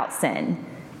conceived without sin.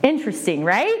 Interesting,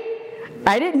 right?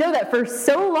 I didn't know that for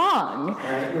so long.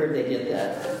 Where'd they get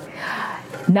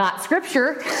that? Not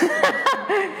scripture.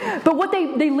 But what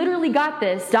they literally got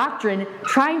this doctrine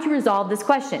trying to resolve this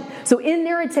question. So in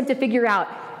their attempt to figure out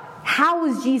how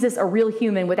was Jesus a real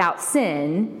human without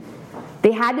sin,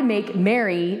 they had to make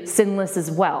Mary sinless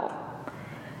as well.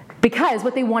 Because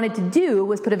what they wanted to do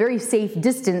was put a very safe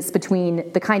distance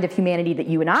between the kind of humanity that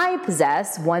you and I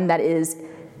possess, one that is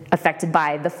affected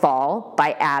by the fall,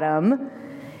 by Adam,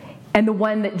 and the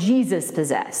one that Jesus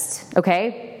possessed,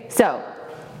 okay? So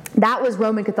that was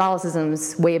Roman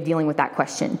Catholicism's way of dealing with that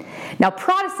question. Now,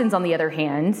 Protestants, on the other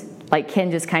hand, like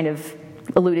Ken just kind of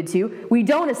alluded to, we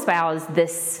don't espouse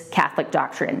this Catholic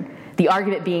doctrine. The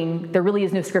argument being there really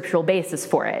is no scriptural basis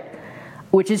for it,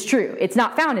 which is true. It's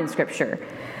not found in Scripture.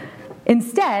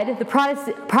 Instead, the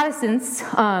Protestants,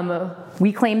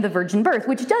 we claim the virgin birth,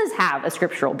 which does have a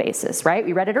scriptural basis, right?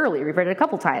 We read it earlier. We've read it a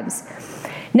couple times.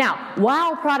 Now,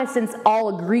 while Protestants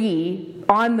all agree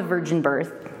on the virgin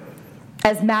birth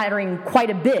as mattering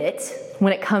quite a bit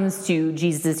when it comes to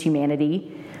Jesus'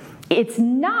 humanity, it's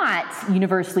not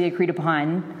universally agreed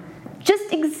upon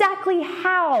just exactly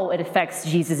how it affects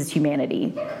Jesus'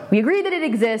 humanity. We agree that it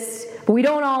exists, but we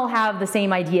don't all have the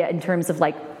same idea in terms of,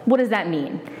 like, what does that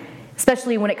mean?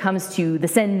 Especially when it comes to the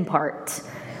sin part.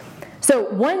 So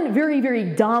one very, very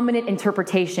dominant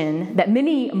interpretation that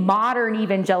many modern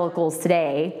evangelicals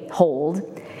today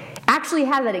hold actually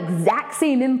has that exact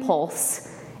same impulse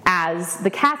as the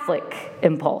Catholic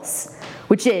impulse,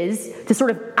 which is to sort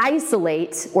of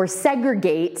isolate or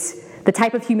segregate the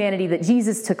type of humanity that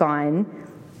Jesus took on,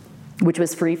 which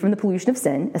was free from the pollution of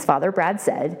sin, as Father Brad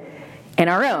said, and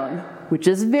our own, which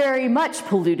is very much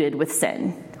polluted with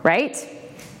sin, right?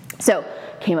 So,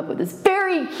 came up with this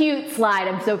very cute slide.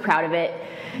 I'm so proud of it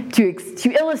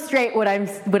to illustrate what I'm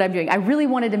doing. I really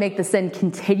wanted to make the sin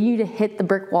continue to hit the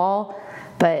brick wall,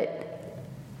 but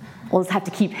we'll just have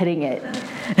to keep hitting it.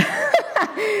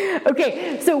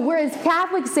 Okay, so whereas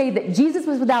Catholics say that Jesus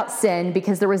was without sin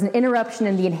because there was an interruption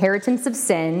in the inheritance of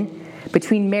sin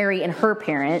between Mary and her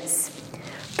parents,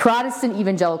 Protestant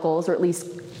evangelicals, or at least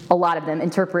a lot of them,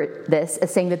 interpret this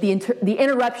as saying that the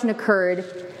interruption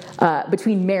occurred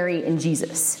between Mary and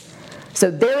Jesus.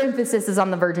 So their emphasis is on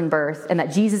the virgin birth and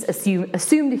that Jesus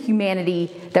assumed a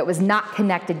humanity that was not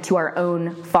connected to our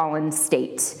own fallen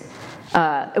state.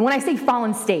 And when I say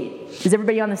fallen state, is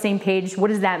everybody on the same page? What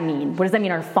does that mean? What does that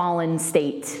mean, our fallen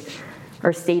state,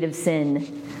 our state of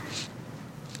sin?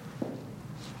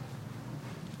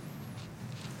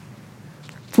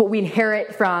 It's what we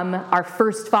inherit from our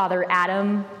first father,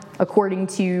 Adam, according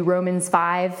to Romans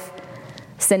 5.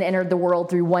 Sin entered the world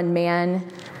through one man.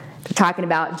 They're talking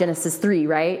about Genesis 3,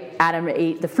 right? Adam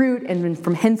ate the fruit, and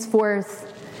from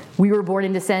henceforth, we were born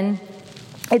into sin.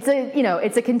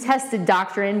 It's a contested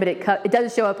doctrine, but it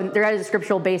does show up, and there is a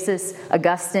scriptural basis.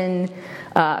 Augustine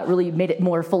really made it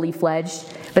more fully fledged.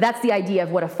 But that's the idea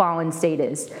of what a fallen state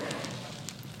is.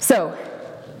 So,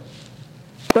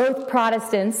 both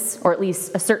Protestants, or at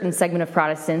least a certain segment of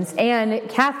Protestants, and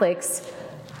Catholics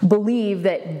believe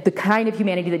that the kind of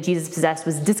humanity that Jesus possessed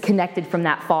was disconnected from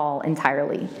that fall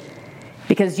entirely.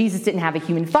 Because Jesus didn't have a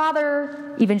human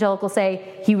father, evangelicals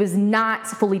say, he was not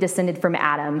fully descended from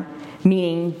Adam,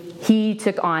 meaning he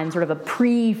took on sort of a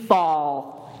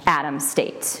pre-fall Adam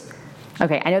state.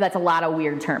 Okay, I know that's a lot of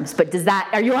weird terms, but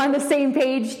are you on the same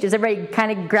page? Does everybody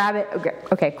kind of grab it?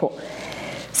 Okay, cool.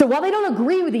 So while they don't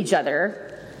agree with each other,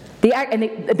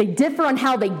 they differ on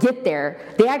how they get there,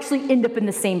 they actually end up in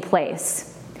the same place.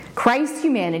 Christ's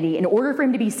humanity, in order for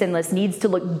him to be sinless, needs to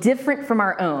look different from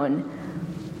our own.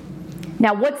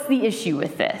 Now, what's the issue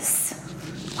with this?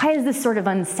 Why is this sort of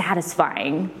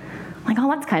unsatisfying? Like, oh,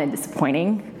 that's kind of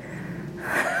disappointing.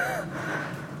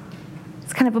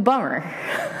 It's kind of a bummer.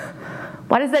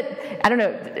 Why does that, I don't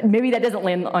know, maybe that doesn't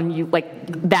land on you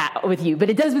like that with you, but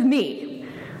it does with me.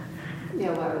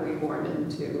 Yeah, why are we born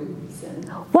into sin?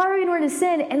 Why are we born into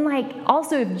sin? And like,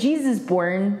 also, if Jesus is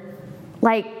born,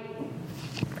 like,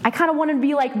 I kind of want him to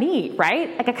be like me,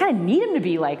 right? Like, I kind of need him to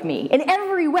be like me in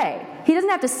every way. he doesn't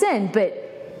have to sin,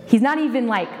 but he's not even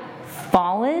like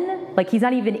fallen. Like he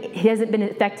hasn't been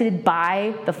affected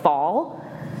by the fall.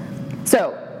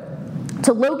 So,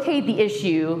 to locate the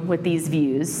issue with these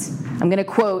views, I'm going to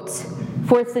quote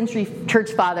 4th century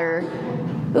church father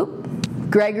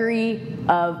Gregory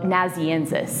of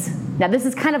Nazianzus. Now, this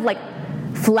is kind of like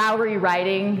flowery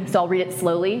writing, so I'll read it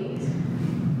slowly.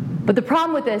 But the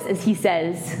problem with this is he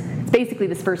says, it's basically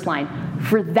this first line,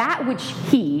 for that which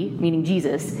he, meaning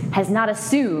Jesus, has not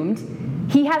assumed,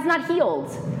 he has not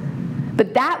healed.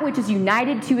 But that which is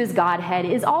united to his Godhead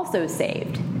is also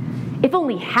saved. If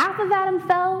only half of Adam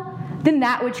fell, then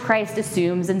that which Christ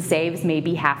assumes and saves may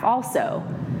be half also.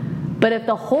 But if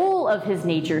the whole of his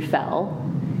nature fell,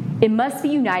 it must be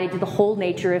united to the whole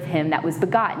nature of him that was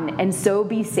begotten, and so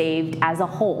be saved as a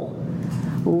whole.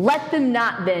 Let them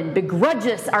not then begrudge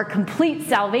us our complete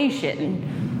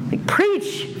salvation. Like,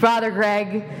 preach, Father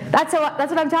Greg. That's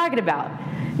what I'm talking about.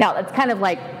 Now, that's kind of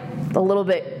like a little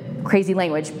bit crazy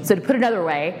language. So to put it another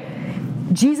way,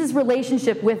 Jesus'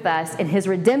 relationship with us and his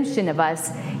redemption of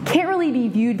us can't really be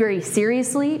viewed very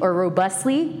seriously or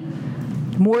robustly,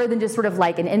 more than just sort of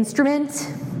like an instrument,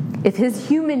 if his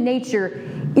human nature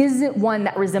isn't one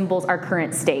that resembles our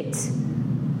current state,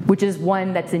 which is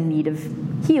one that's in need of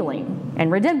healing and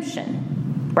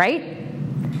redemption, right?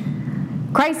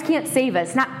 Christ can't save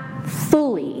us, not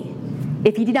fully,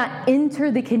 if he did not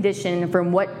enter the condition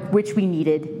from which we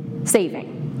needed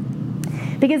saving.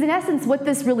 Because in essence, what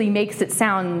this really makes it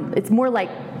sound, it's more like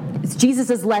Jesus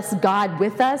is less God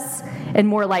with us and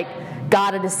more like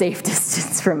God at a safe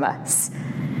distance from us.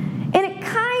 And it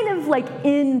kind of like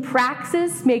in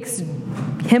praxis makes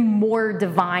him more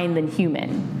divine than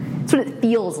human. That's what it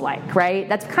feels like, right?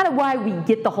 That's kind of why we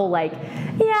get the whole like,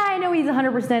 yeah, I know he's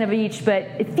 100% of each, but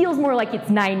it feels more like it's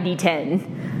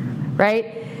 90-10,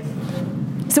 right?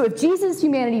 So if Jesus'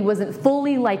 humanity wasn't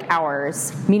fully like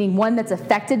ours, meaning one that's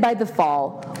affected by the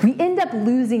fall, we end up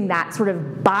losing that sort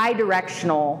of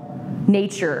bi-directional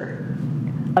nature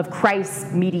of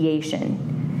Christ's mediation.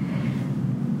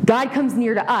 God comes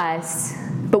near to us,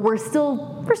 but we're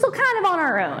still kind of on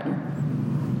our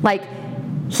own. Like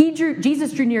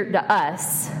Jesus drew near to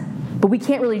us, but we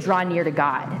can't really draw near to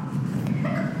God.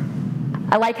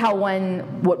 I like how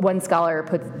what one scholar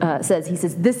says. He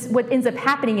says this. What ends up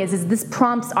happening is this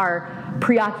prompts our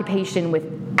preoccupation with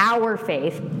our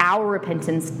faith, our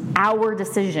repentance, our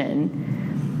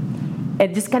decision.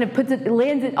 It just kind of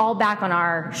lands it all back on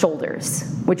our shoulders,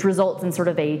 which results in sort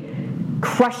of a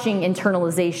crushing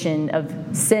internalization of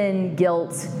sin,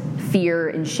 guilt, fear,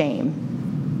 and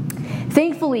shame.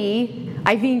 Thankfully,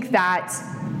 I think that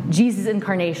Jesus'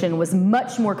 incarnation was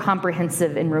much more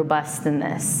comprehensive and robust than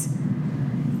this.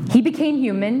 He became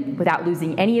human without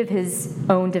losing any of his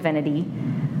own divinity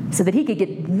so that he could get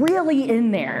really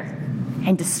in there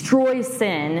and destroy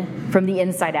sin from the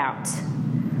inside out.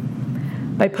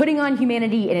 By putting on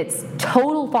humanity in its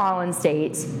total fallen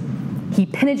state, he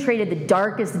penetrated the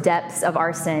darkest depths of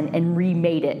our sin and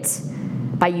remade it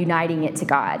by uniting it to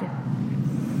God.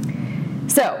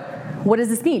 So, what does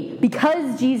this mean?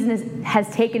 Because Jesus has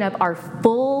taken up our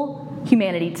full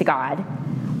humanity to God,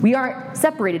 we aren't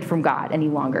separated from God any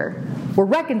longer. We're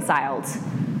reconciled.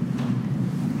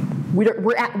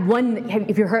 We're at one.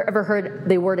 Have you ever heard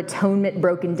the word atonement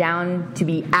broken down to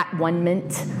be at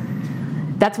one-ment?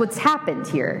 That's what's happened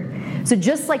here. So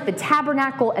just like the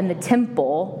tabernacle and the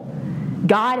temple,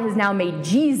 God has now made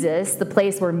Jesus the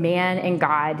place where man and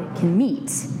God can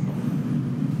meet.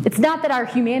 It's not that our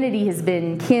humanity has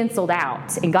been canceled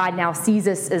out and God now sees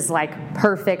us as like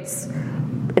perfect,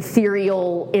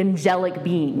 ethereal, angelic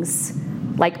beings.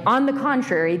 Like, on the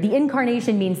contrary, the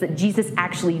incarnation means that Jesus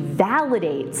actually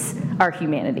validates our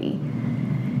humanity.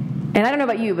 And I don't know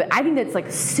about you, but I think that's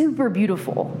like super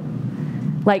beautiful.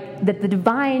 Like, that the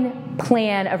divine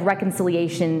plan of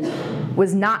reconciliation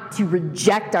was not to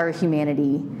reject our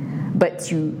humanity, but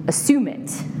to assume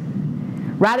it.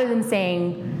 Rather than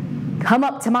saying, come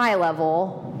up to my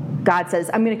level, God says,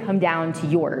 I'm going to come down to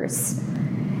yours.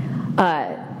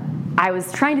 I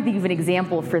was trying to think of an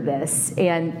example for this,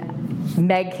 and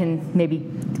Meg can maybe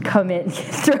come in and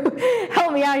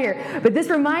help me out here. But this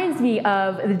reminds me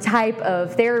of the type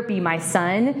of therapy my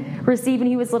son received when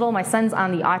he was little. My son's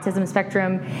on the autism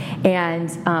spectrum, and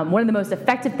one of the most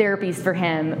effective therapies for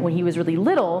him when he was really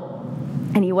little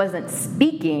and he wasn't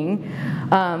speaking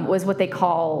was what they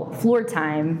call floor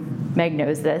time. Meg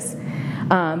knows this.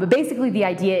 But basically the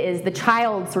idea is the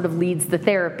child sort of leads the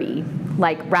therapy,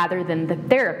 like rather than the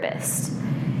therapist.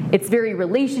 It's very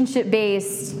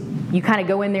relationship-based. You kind of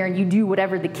go in there and you do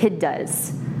whatever the kid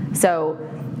does. So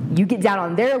you get down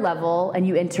on their level and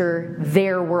you enter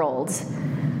their world.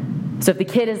 So if the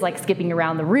kid is like skipping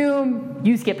around the room,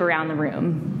 you skip around the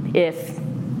room. If,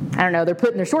 I don't know, they're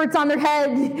putting their shorts on their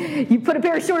head, you put a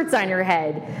pair of shorts on your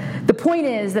head. The point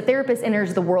is the therapist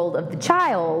enters the world of the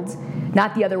child,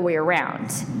 not the other way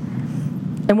around.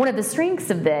 And one of the strengths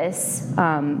of this,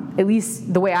 at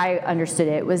least the way I understood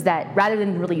it, was that rather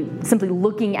than really simply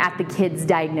looking at the kid's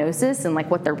diagnosis and like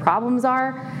what their problems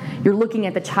are, you're looking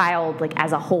at the child like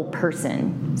as a whole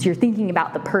person. So you're thinking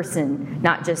about the person,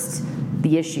 not just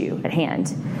the issue at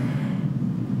hand.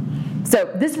 So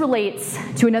this relates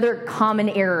to another common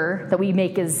error that we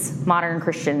make as modern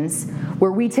Christians,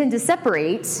 where we tend to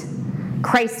separate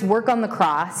Christ's work on the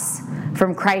cross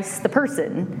from Christ the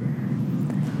person.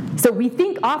 So we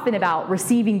think often about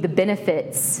receiving the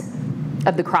benefits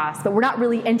of the cross, but we're not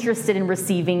really interested in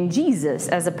receiving Jesus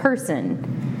as a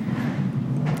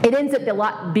person. It ends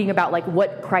up being about like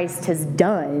what Christ has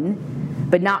done,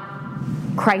 but not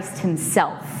Christ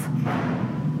himself.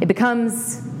 It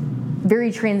becomes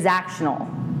very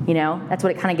transactional, you know? That's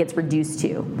what it kind of gets reduced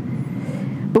to.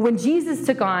 But when Jesus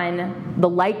took on the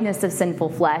likeness of sinful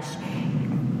flesh,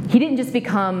 he didn't just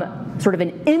become sort of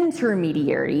an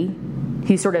intermediary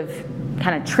who sort of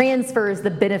kind of transfers the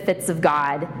benefits of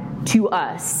God to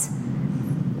us.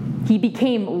 He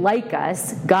became like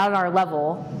us, God on our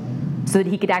level, so that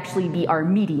he could actually be our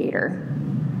mediator,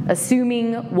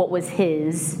 assuming what was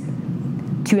his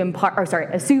to impart, or sorry,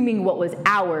 assuming what was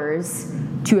ours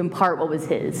to impart what was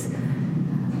his.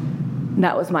 And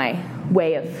that was my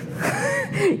way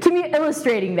of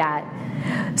illustrating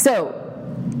that. So,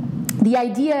 the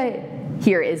idea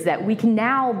here is that we can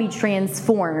now be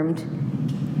transformed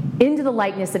into the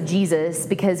likeness of Jesus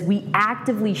because we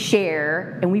actively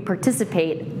share and we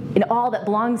participate in all that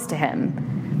belongs to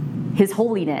him, his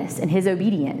holiness and his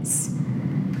obedience.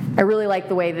 I really like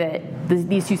the way that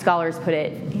these two scholars put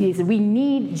it. He said, we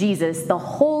need Jesus, the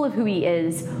whole of who he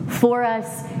is, for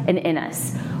us and in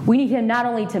us. We need him not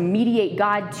only to mediate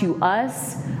God to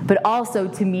us, but also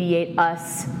to mediate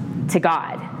us to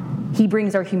God. He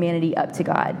brings our humanity up to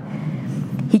God.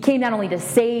 He came not only to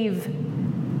save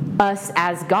us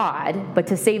as God, but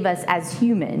to save us as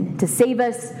human, to save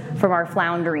us from our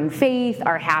floundering faith,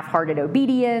 our half-hearted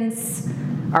obedience,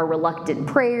 our reluctant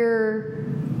prayer,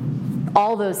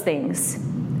 all those things.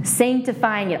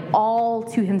 Sanctifying it all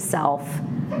to himself,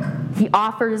 he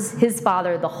offers his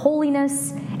Father the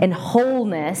holiness and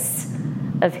wholeness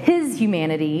of his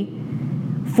humanity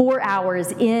for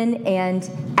ours in and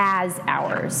as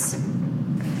ours.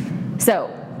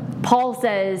 So, Paul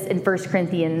says in 1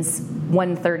 Corinthians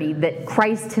 1:30 that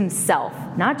Christ himself,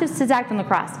 not just his act on the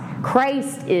cross,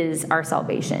 Christ is our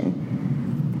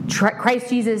salvation. Christ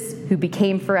Jesus, who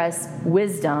became for us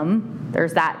wisdom,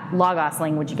 there's that logos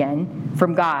language again,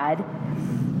 from God,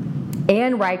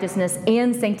 and righteousness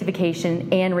and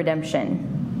sanctification and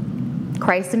redemption.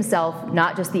 Christ himself,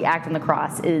 not just the act on the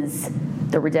cross, is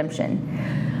the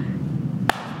redemption.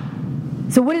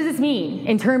 So what does this mean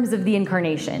in terms of the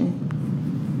incarnation?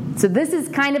 So this is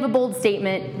kind of a bold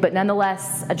statement, but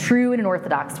nonetheless a true and an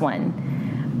orthodox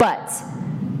one. But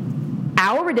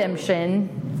our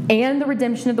redemption and the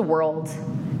redemption of the world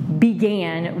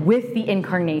began with the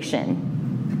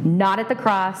incarnation, not at the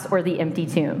cross or the empty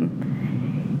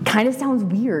tomb. Kind of sounds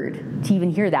weird to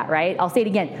even hear that, right? I'll say it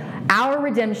again. Our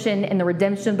redemption and the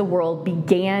redemption of the world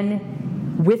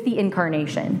began with the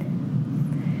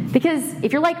incarnation. Because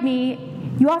if you're like me,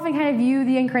 you often kind of view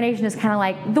the incarnation as kind of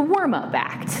like the warm-up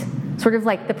act, sort of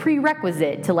like the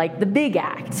prerequisite to like the big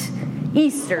act.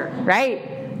 Easter,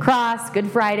 right? Cross, Good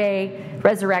Friday,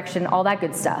 resurrection, all that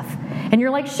good stuff. And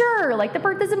you're like, sure, like the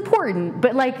birth is important,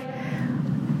 but like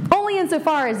only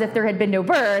insofar as if there had been no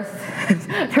birth,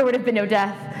 there would have been no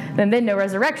death, and then no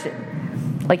resurrection.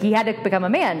 Like he had to become a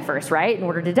man first, right, in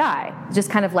order to die. Just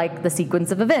kind of like the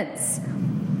sequence of events.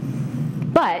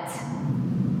 But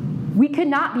we could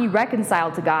not be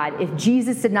reconciled to God if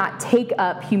Jesus did not take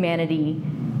up humanity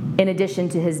in addition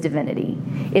to his divinity.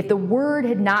 If the Word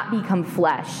had not become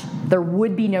flesh, there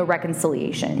would be no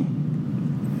reconciliation.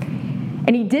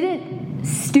 And he didn't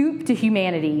stoop to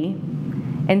humanity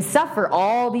and suffer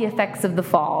all the effects of the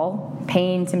fall,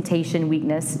 pain, temptation,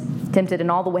 weakness, tempted in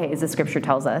all the ways the Scripture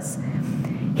tells us.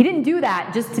 He didn't do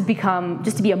that just to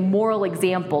be a moral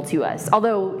example to us,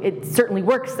 although it certainly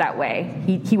works that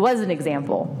way. He was an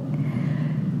example.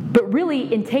 But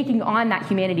really, in taking on that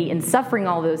humanity and suffering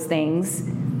all those things,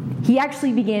 he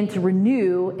actually began to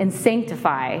renew and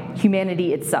sanctify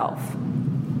humanity itself.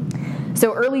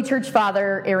 So early church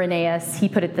father Irenaeus, he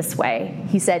put it this way.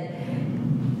 He said,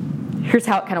 here's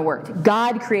how it kind of worked.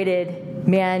 God created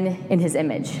man in his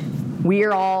image. We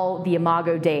are all the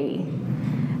imago Dei.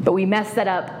 But we messed that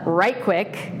up right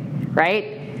quick,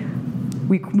 right?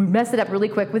 we messed it up really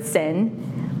quick with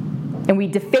sin, and we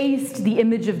defaced the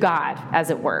image of God, as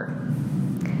it were.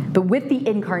 But with the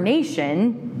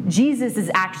incarnation, Jesus is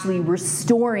actually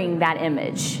restoring that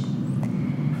image.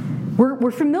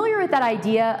 We're familiar with that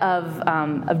idea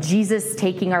of Jesus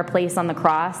taking our place on the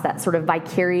cross, that sort of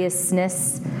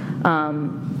vicariousness.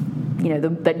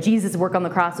 That Jesus' work on the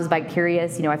cross was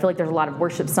vicarious. I feel like there's a lot of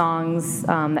worship songs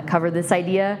that cover this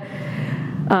idea.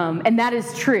 And that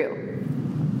is true.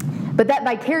 But that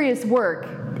vicarious work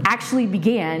actually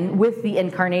began with the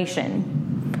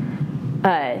incarnation.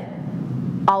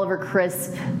 Oliver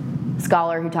Crisp,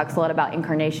 scholar who talks a lot about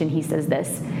incarnation, he says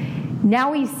this: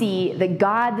 "Now we see that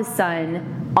God the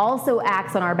Son also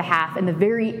acts on our behalf in the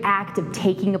very act of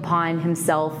taking upon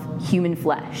himself human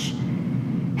flesh.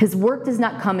 His work does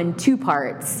not come in two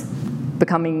parts,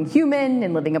 becoming human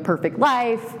and living a perfect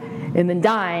life and then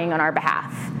dying on our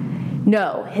behalf.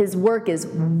 No, his work is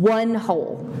one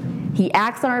whole. He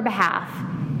acts on our behalf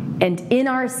and in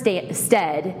our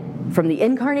stead from the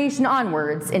incarnation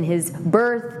onwards in his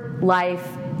birth, life,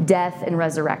 death, and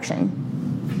resurrection."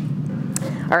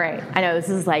 All right, I know this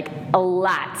is like a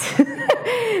lot.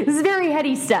 This is very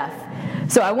heady stuff.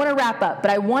 So I want to wrap up,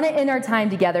 but I want to end our time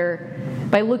together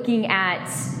by looking at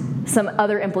some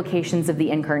other implications of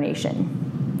the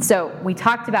incarnation. So we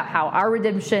talked about how our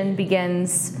redemption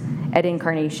begins at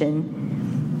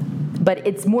incarnation, but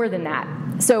it's more than that.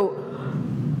 So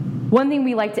one thing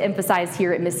we like to emphasize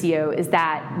here at Missio is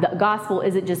that the gospel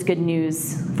isn't just good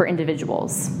news for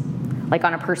individuals, like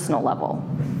on a personal level.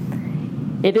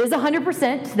 It is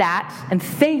 100% that, and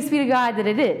thanks be to God that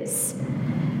it is.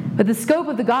 But the scope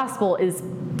of the gospel is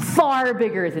far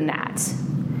bigger than that.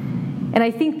 And I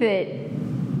think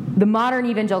that the modern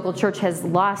evangelical church has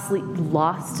sadly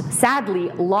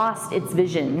lost its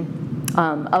vision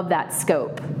of that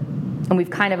scope. And we've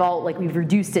kind of we've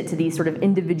reduced it to these sort of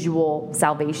individual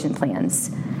salvation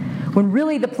plans, when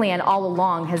really the plan all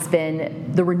along has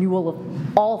been the renewal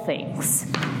of all things.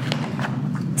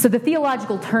 So the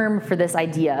theological term for this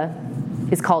idea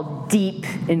is called deep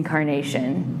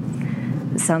incarnation.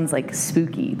 It sounds like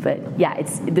spooky, but yeah,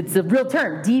 it's a real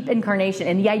term, deep incarnation.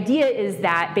 And the idea is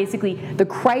that basically the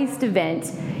Christ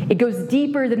event, it goes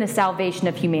deeper than the salvation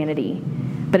of humanity,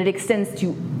 but it extends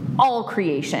to all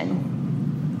creation.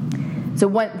 So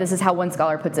this is how one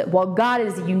scholar puts it: while God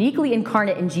is uniquely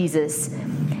incarnate in Jesus,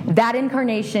 that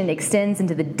incarnation extends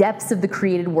into the depths of the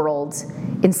created world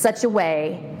in such a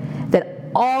way that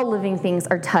all living things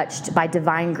are touched by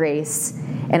divine grace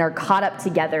and are caught up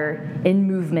together in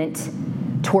movement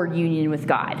toward union with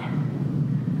God.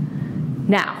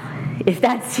 Now, if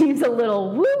that seems a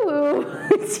little woo-woo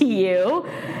to you,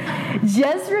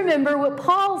 just remember what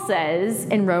Paul says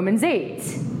in Romans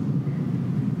 8.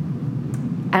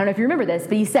 I don't know if you remember this,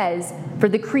 but he says, "For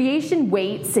the creation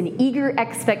waits in eager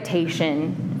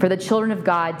expectation for the children of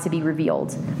God to be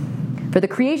revealed. For the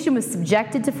creation was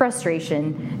subjected to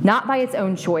frustration, not by its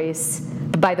own choice,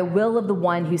 but by the will of the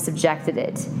one who subjected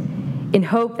it, in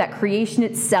hope that creation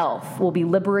itself will be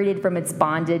liberated from its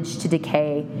bondage to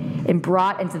decay and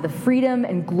brought into the freedom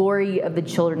and glory of the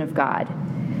children of God.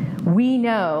 We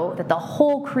know that the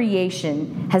whole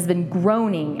creation has been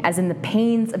groaning as in the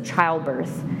pains of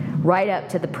childbirth right up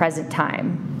to the present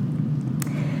time."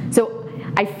 So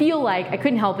I feel like I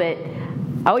couldn't help it.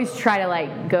 I always try to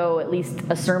go at least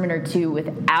a sermon or two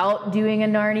without doing a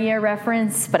Narnia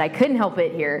reference, but I couldn't help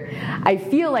it here. I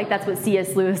feel like that's what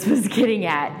C.S. Lewis was getting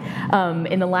at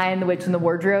in The Lion, the Witch, and the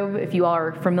Wardrobe, if you all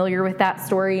are familiar with that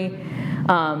story.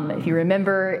 If you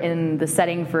remember, in the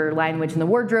setting for Lion, Witch, and the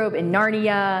Wardrobe, in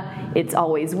Narnia, it's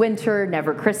always winter,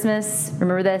 never Christmas.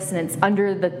 Remember this? And it's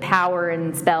under the power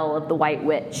and spell of the White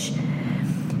Witch.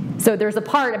 So there's a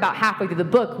part about halfway through the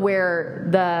book where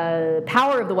the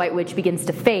power of the White Witch begins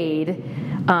to fade,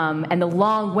 and the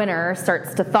long winter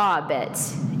starts to thaw a bit.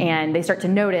 And they start to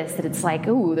notice that it's like,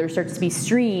 ooh, there starts to be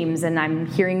streams, and I'm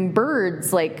hearing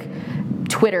birds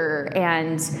twitter,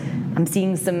 and I'm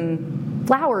seeing some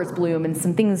flowers bloom and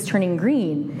some things turning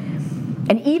green.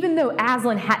 And even though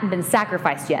Aslan hadn't been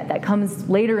sacrificed yet, that comes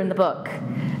later in the book,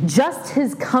 just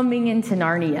his coming into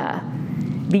Narnia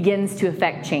begins to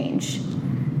affect change.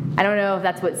 I don't know if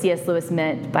that's what C.S. Lewis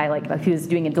meant by if he was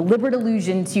doing a deliberate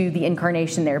allusion to the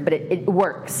incarnation there, but it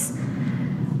works.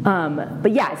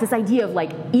 But yeah, it's this idea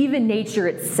of even nature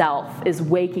itself is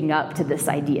waking up to this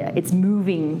idea. It's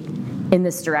moving in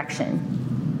this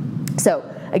direction. So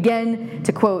again,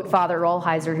 to quote Father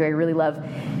Rollheiser, who I really love,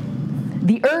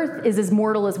 "The earth is as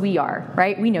mortal as we are,"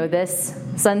 right? We know this.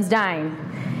 Sun's dying.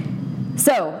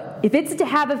 So if it's to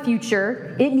have a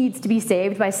future, it needs to be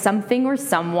saved by something or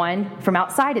someone from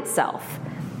outside itself.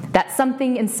 That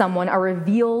something and someone are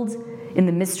revealed in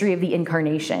the mystery of the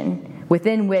incarnation,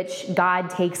 within which God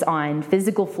takes on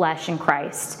physical flesh in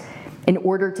Christ in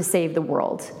order to save the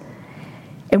world.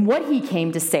 And what he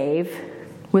came to save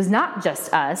was not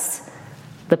just us,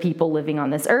 the people living on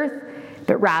this earth,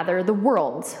 but rather the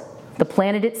world, the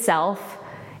planet itself,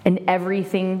 and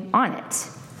everything on it.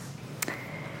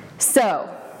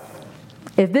 So,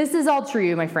 if this is all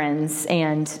true, my friends,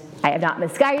 and I have not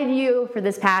misguided you for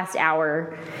this past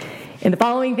hour, and the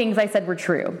following things I said were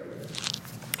true,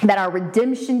 that our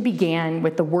redemption began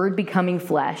with the Word becoming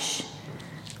flesh,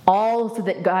 all so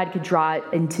that God could draw it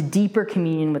into deeper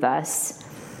communion with us,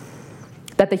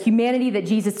 that the humanity that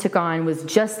Jesus took on was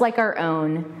just like our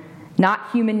own,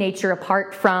 not human nature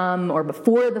apart from or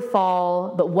before the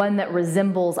fall, but one that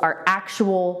resembles our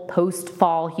actual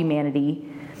post-fall humanity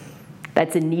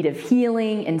that's in need of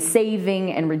healing and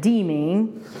saving and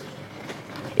redeeming.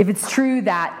 If it's true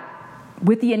that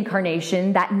with the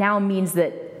incarnation, that now means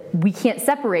that we can't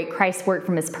separate Christ's work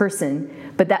from his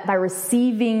person, but that by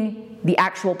receiving the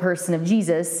actual person of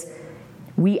Jesus,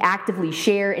 we actively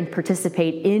share and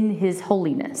participate in his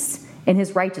holiness, in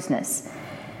his righteousness.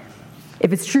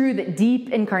 If it's true that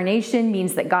deep incarnation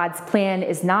means that God's plan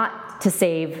is not to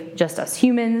save just us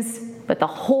humans, but the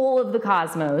whole of the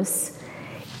cosmos,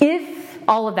 if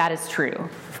all of that is true,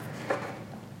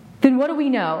 then what do we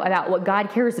know about what God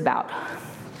cares about?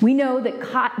 We know that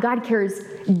God cares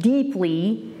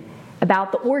deeply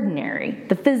about the ordinary,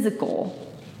 the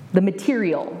physical, the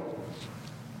material.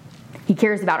 He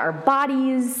cares about our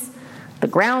bodies, the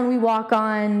ground we walk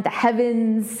on, the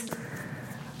heavens,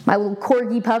 my little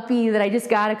corgi puppy that I just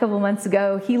got a couple months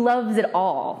ago. He loves it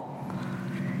all.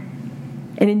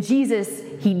 And in Jesus,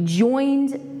 he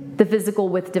joined the physical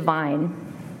with divine.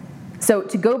 So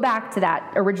to go back to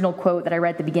that original quote that I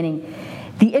read at the beginning,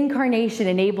 the incarnation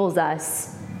enables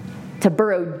us to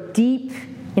burrow deep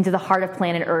into the heart of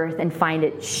planet Earth and find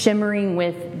it shimmering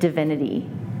with divinity.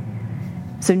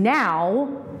 So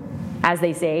now, as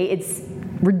they say, it's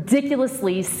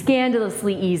ridiculously,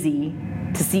 scandalously easy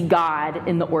to see God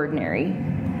in the ordinary.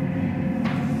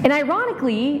 And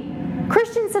ironically,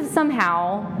 Christians have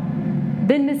somehow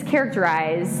been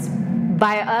mischaracterized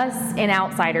by us and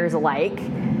outsiders alike.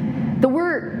 That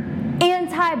we're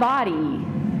anti-body,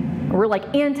 we're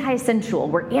like anti-sensual,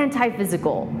 we're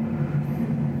anti-physical.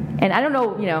 And I don't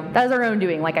know, that was our own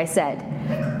doing, like I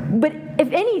said. But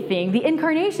if anything, the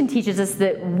incarnation teaches us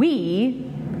that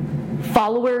we,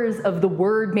 followers of the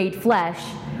Word made flesh,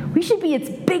 we should be its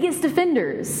biggest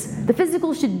defenders. The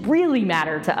physical should really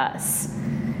matter to us.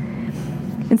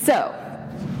 And so,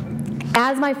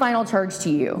 as my final charge to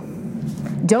you,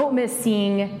 don't miss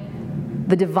seeing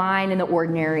the divine in the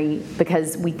ordinary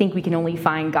because we think we can only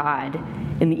find God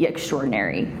in the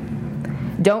extraordinary.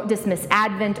 Don't dismiss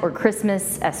Advent or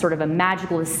Christmas as sort of a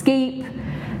magical escape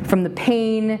from the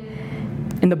pain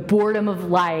and the boredom of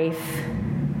life,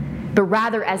 but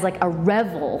rather as like a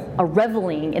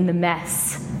reveling in the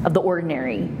mess of the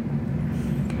ordinary.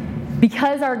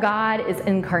 Because our God is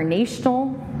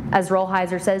incarnational, as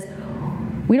Rolheiser says,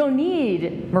 we don't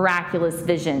need miraculous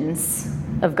visions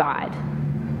of God.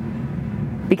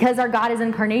 Because our God is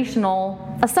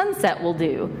incarnational, a sunset will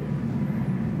do.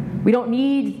 We don't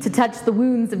need to touch the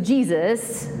wounds of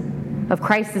Jesus, of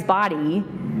Christ's body.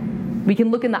 We can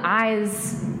look in the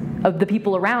eyes of the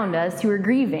people around us who are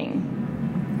grieving.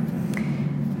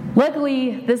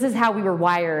 Luckily, this is how we were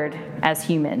wired as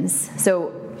humans.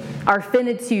 So our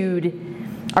finitude,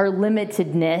 our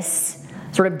limitedness,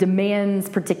 sort of demands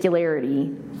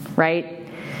particularity, right?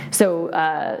 So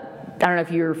I don't know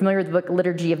if you're familiar with the book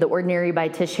Liturgy of the Ordinary by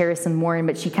Tish Harrison Warren,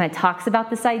 but she kind of talks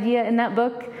about this idea in that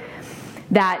book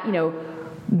that,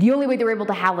 the only way that we're able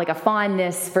to have like a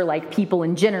fondness for like people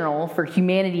in general, for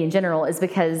humanity in general, is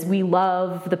because we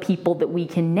love the people that we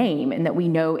can name and that we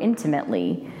know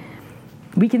intimately.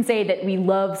 We can say that we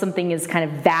love something as kind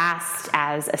of vast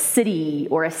as a city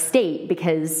or a state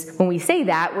because when we say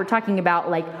that, we're talking about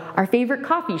like our favorite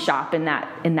coffee shop in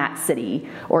that city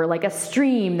or like a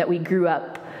stream that we grew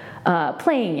up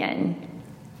playing in.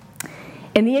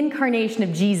 And the incarnation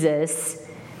of Jesus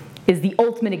is the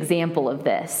ultimate example of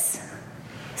this.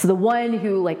 So the one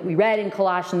who, like we read in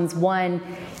Colossians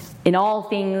 1, in all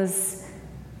things,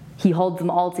 he holds them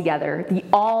all together. The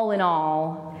all in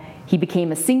all, he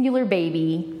became a singular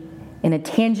baby in a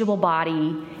tangible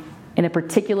body in a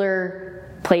particular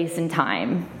place and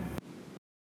time.